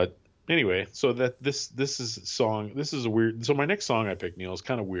 But anyway, so that this is a song. This is a weird. So my next song I picked, Neil, is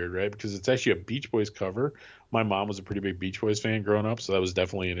kind of weird, right? Because it's actually a Beach Boys cover. My mom was a pretty big Beach Boys fan growing up, so that was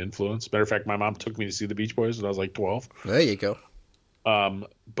definitely an influence. Matter of fact, my mom took me to see the Beach Boys when I was like 12. There you go.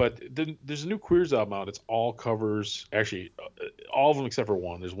 But then there's a new Queers album out. It's all covers, actually, all of them except for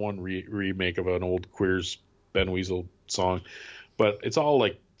one. There's one remake of an old Queers Ben Weasel song, but it's all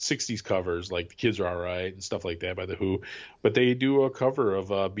like 60s covers, like The Kids Are Alright and stuff like that by The Who. But they do a cover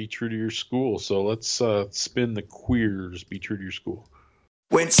of Be True to Your School. So let's spin the Queers, Be True to Your School.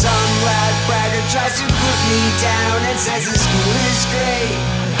 When some loud bragger tries to put me down and says the school is great,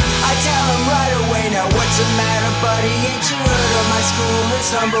 I tell him right away, now what's the matter, buddy? Ain't you heard of my school?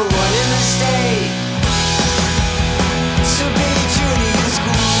 It's #1 in the state. So be true to your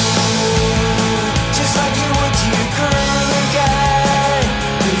school, just like you would to your girl guy.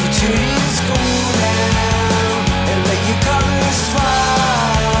 Be true to your school now, and let your colors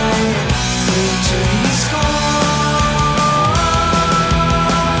fly. Be true to your school.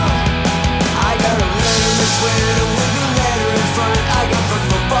 I got a letter to sweater with a letter in front. I got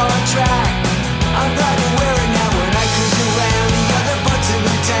football on track. I'm proud to wear it now when I cruise around the other parts of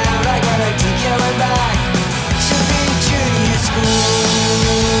the town. I got a yelling back.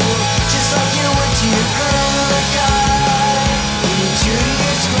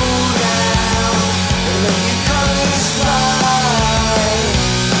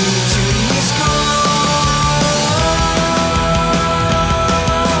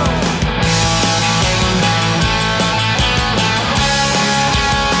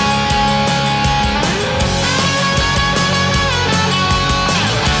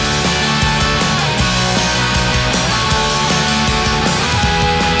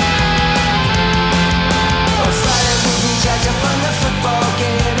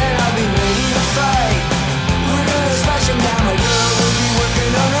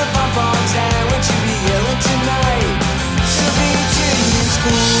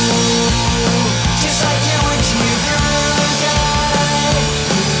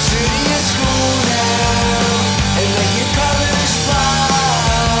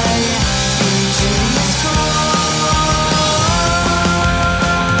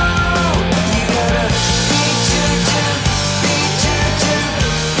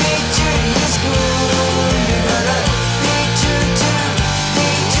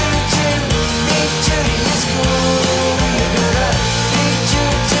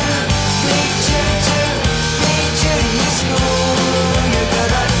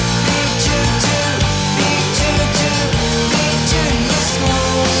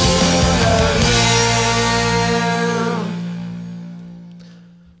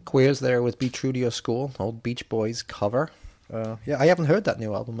 Queers there with Be True to Your School, old Beach Boys cover. Yeah, I haven't heard that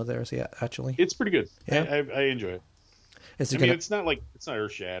new album of theirs yet, actually. It's pretty good. Yeah. I enjoy it. Is I it mean, gonna it's not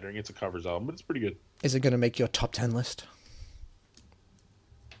earth shattering. It's a covers album, but it's pretty good. is it gonna make your top 10 list?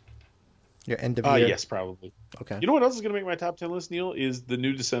 Your end of year? Yes, probably. Okay. You know what else is gonna make my top 10 list, Neil? Is the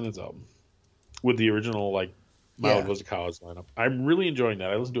new Descendants album with the original Milo Goes to College lineup. I'm really enjoying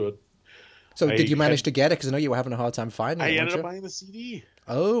that. I listened to it. So did you manage to get it? Because I know you were having a hard time finding it. I ended up weren't buying the CD.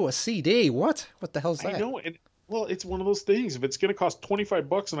 Oh, a CD. What? What the hell's that? I know, and well, it's one of those things. If it's going to cost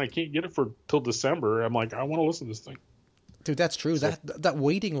 $25 and I can't get it for till December, I'm like, I want to listen to this thing. Dude, that's true. That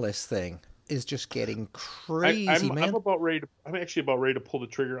waiting list thing is just getting crazy, man. I'm actually about ready to pull the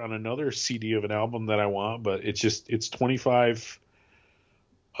trigger on another CD of an album that I want, but it's 25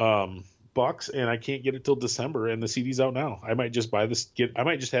 bucks and I can't get it till December, and the CD's out now. I might just buy this. I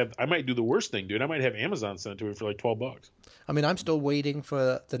might do the worst thing, dude. I might have Amazon send it to me for like $12. I mean, I'm still waiting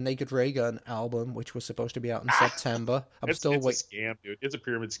for the Naked Raygun album, which was supposed to be out in September. It's a scam, dude. It's a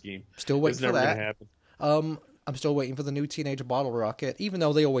pyramid scheme. Still waiting for that. It's never gonna happen. I'm still waiting for the new Teenage Bottle Rocket, even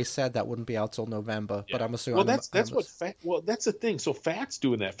though they always said that wouldn't be out till November. Yeah. But I'm assuming. Well, that's the thing. So Fat's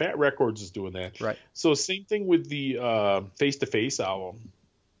doing that. Fat Records is doing that. Right. So same thing with the Face to Face album,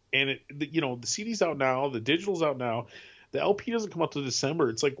 and the CD's out now, the digital's out now. The LP doesn't come out till December.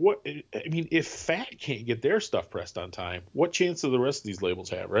 It's like, what? I mean, if Fat can't get their stuff pressed on time, what chance do the rest of these labels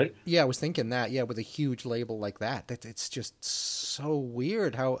have, right? Yeah, I was thinking that. Yeah, with a huge label like that, it's just so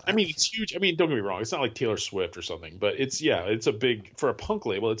weird how. I mean, it's huge. I mean, don't get me wrong. It's not like Taylor Swift or something, but it's a big, for a punk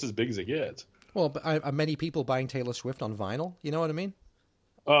label, it's as big as it gets. Well, but are many people buying Taylor Swift on vinyl? You know what I mean?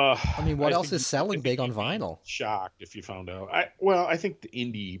 I mean, what else is selling big on vinyl? Shocked if you found out. I think the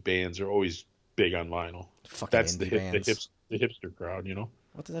indie bands are always big on vinyl. That's the hipster crowd, you know.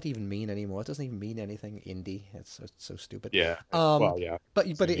 What does that even mean anymore? It doesn't even mean anything. Indie. It's so stupid. Yeah. Yeah. But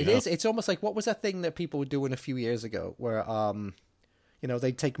it is. It's almost like, what was that thing that people were doing a few years ago, where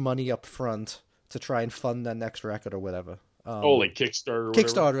they take money up front to try and fund their next record or whatever. Like Kickstarter or whatever?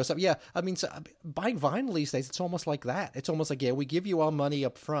 Kickstarter or something. Yeah. I mean, buying vinyl these days, it's almost like that. It's almost like, we give you our money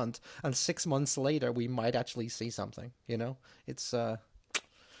up front, and 6 months later, we might actually see something. You know, it's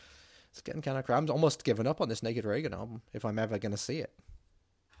getting kind of crazy. I'm almost giving up on this Naked Raygun album, if I'm ever going to see it.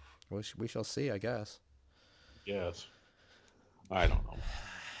 We shall see, I guess. Yes. I don't know.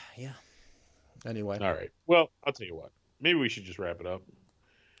 Yeah. Anyway. All right. Well, I'll tell you what. Maybe we should just wrap it up.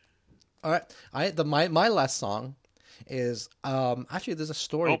 All right. My last song is actually, there's a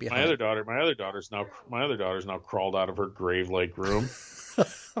story behind. My other daughter's now crawled out of her grave-like room.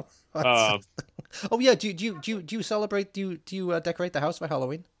 Oh yeah. Do you celebrate? Do you decorate the house for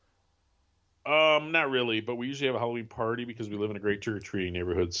Halloween? Not really, but we usually have a Halloween party because we live in a great trick-or-treating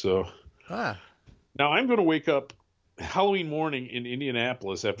neighborhood. So, now I'm going to wake up Halloween morning in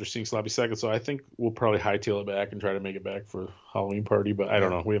Indianapolis after seeing Sloppy Seconds. So I think we'll probably hightail it back and try to make it back for Halloween party. But I don't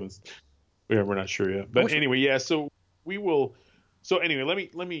know. We're not sure yet. But anyway, yeah. So we will. So anyway,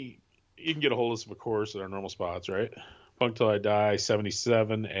 let me. You can get a hold of us, of course, at our normal spots, right? Punk Till I Die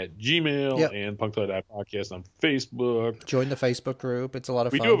 77 at Gmail, and Punk Till I Die podcast on Facebook. Join the Facebook group. It's a lot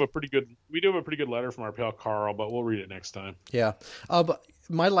of fun. We do have a pretty good letter from our pal Carl, but we'll read it next time. Yeah. But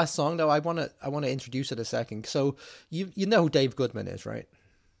my last song though, I want to introduce it a second. So you know who Dave Goodman is, right?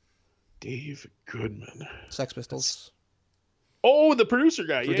 Dave Goodman. Sex Pistols. Oh, the producer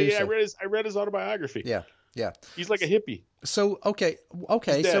guy. Yeah. I read his autobiography. Yeah. He's like a hippie. So okay.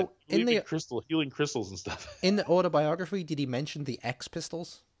 So in the healing crystals and stuff. In the autobiography, did he mention the X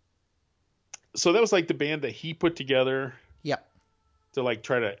Pistols? So that was like the band that he put together. Yeah. To like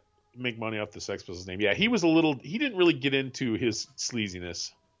try to make money off the Sex Pistols name. Yeah, he didn't really get into his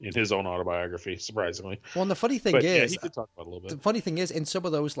sleaziness in his own autobiography, surprisingly. Well, and the funny thing is, he did talk about it a little bit. The funny thing is, in some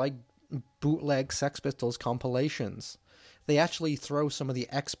of those like bootleg Sex Pistols compilations, they actually throw some of the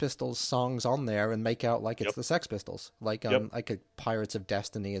X Pistols songs on there and make out like it's the Sex Pistols. Like Pirates of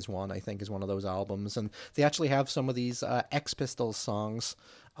Destiny is one, I think, is one of those albums. And they actually have some of these X Pistols songs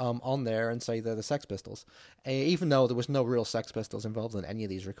on there and say they're the Sex Pistols. Even though there was no real Sex Pistols involved in any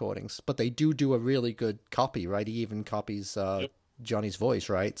of these recordings. But they do a really good copy, right? He even copies Johnny's voice,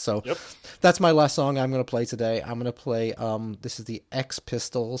 right? So that's my last song I'm going to play today. I'm going to play, this is the X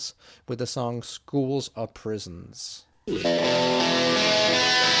Pistols with the song Schools or Prisons. I made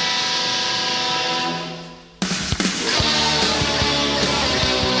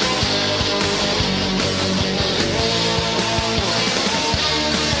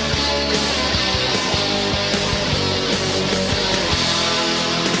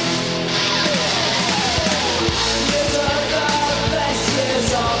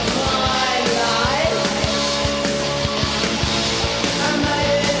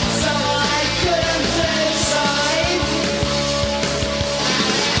it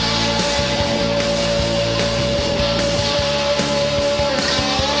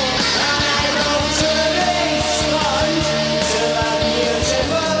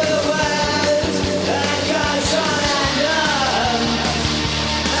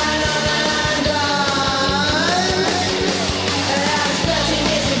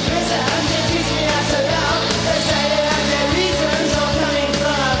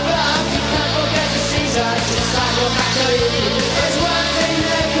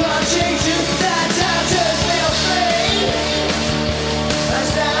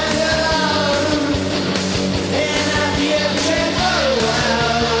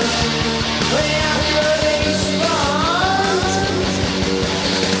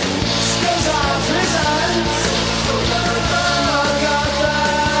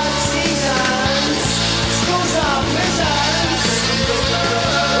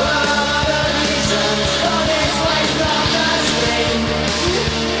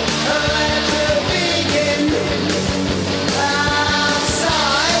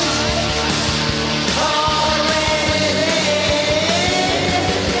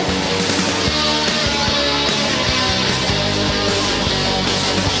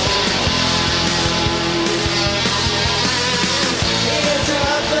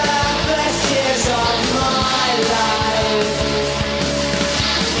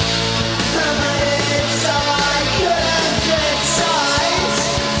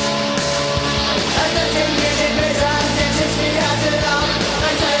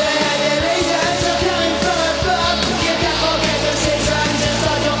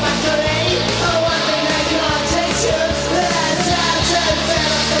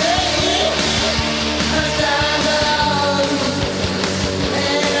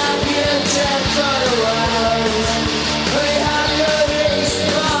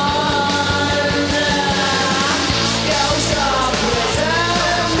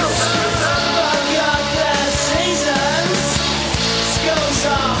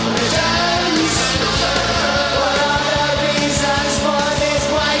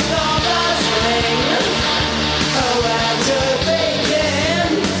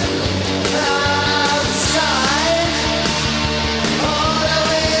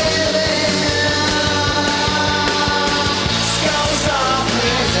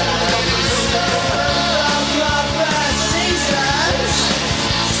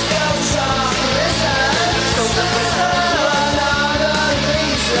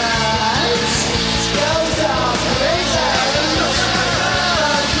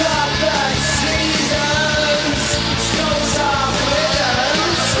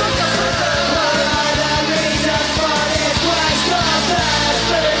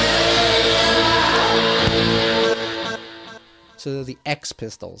to the X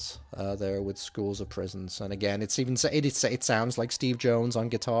Pistols there with Schools of Prisons. And again, it sounds like Steve Jones on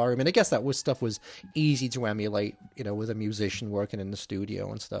guitar. I mean, I guess that stuff was easy to emulate, with a musician working in the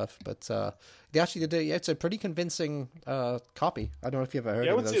studio and stuff. But they actually did it's a pretty convincing copy. I don't know if you've ever heard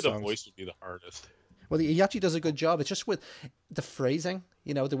I of would those say songs. the voice would be the hardest. Well, he actually does a good job. It's just with the phrasing,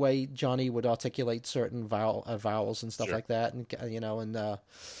 the way Johnny would articulate certain vowels and stuff Sure. like that, and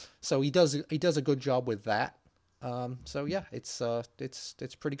so he does a good job with that. So yeah, it's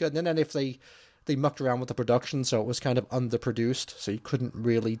pretty good. And then if they mucked around with the production, so it was kind of underproduced, so you couldn't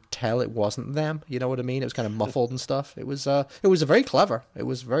really tell it wasn't them. You know what I mean? It was kind of muffled and stuff. It was very clever. It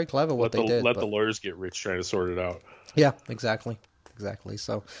was very clever what they did. Let the lawyers get rich trying to sort it out. Yeah, exactly.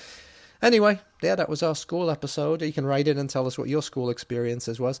 So, anyway, yeah, that was our school episode. You can write in and tell us what your school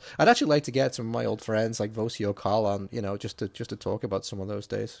experiences was. I'd actually like to get some of my old friends like Vosio Carl on, just to talk about some of those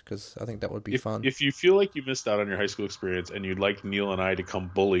days, because I think that would be fun. If you feel like you missed out on your high school experience and you'd like Neil and I to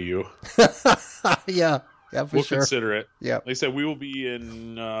come bully you, yeah, for we'll sure. consider it. Yeah. Like I said, we will be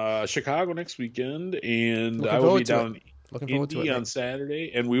in Chicago next weekend, and Looking I will forward be to down it. Looking forward to Indy it, on mate.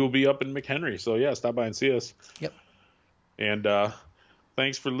 Saturday, and we will be up in McHenry. So yeah, stop by and see us. Yep. And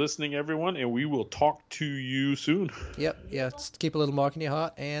thanks for listening, everyone, and we will talk to you soon. Yep. Yeah. Just keep a little mark in your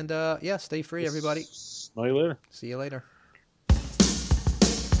heart, and stay free, everybody. Smell you later. See you later.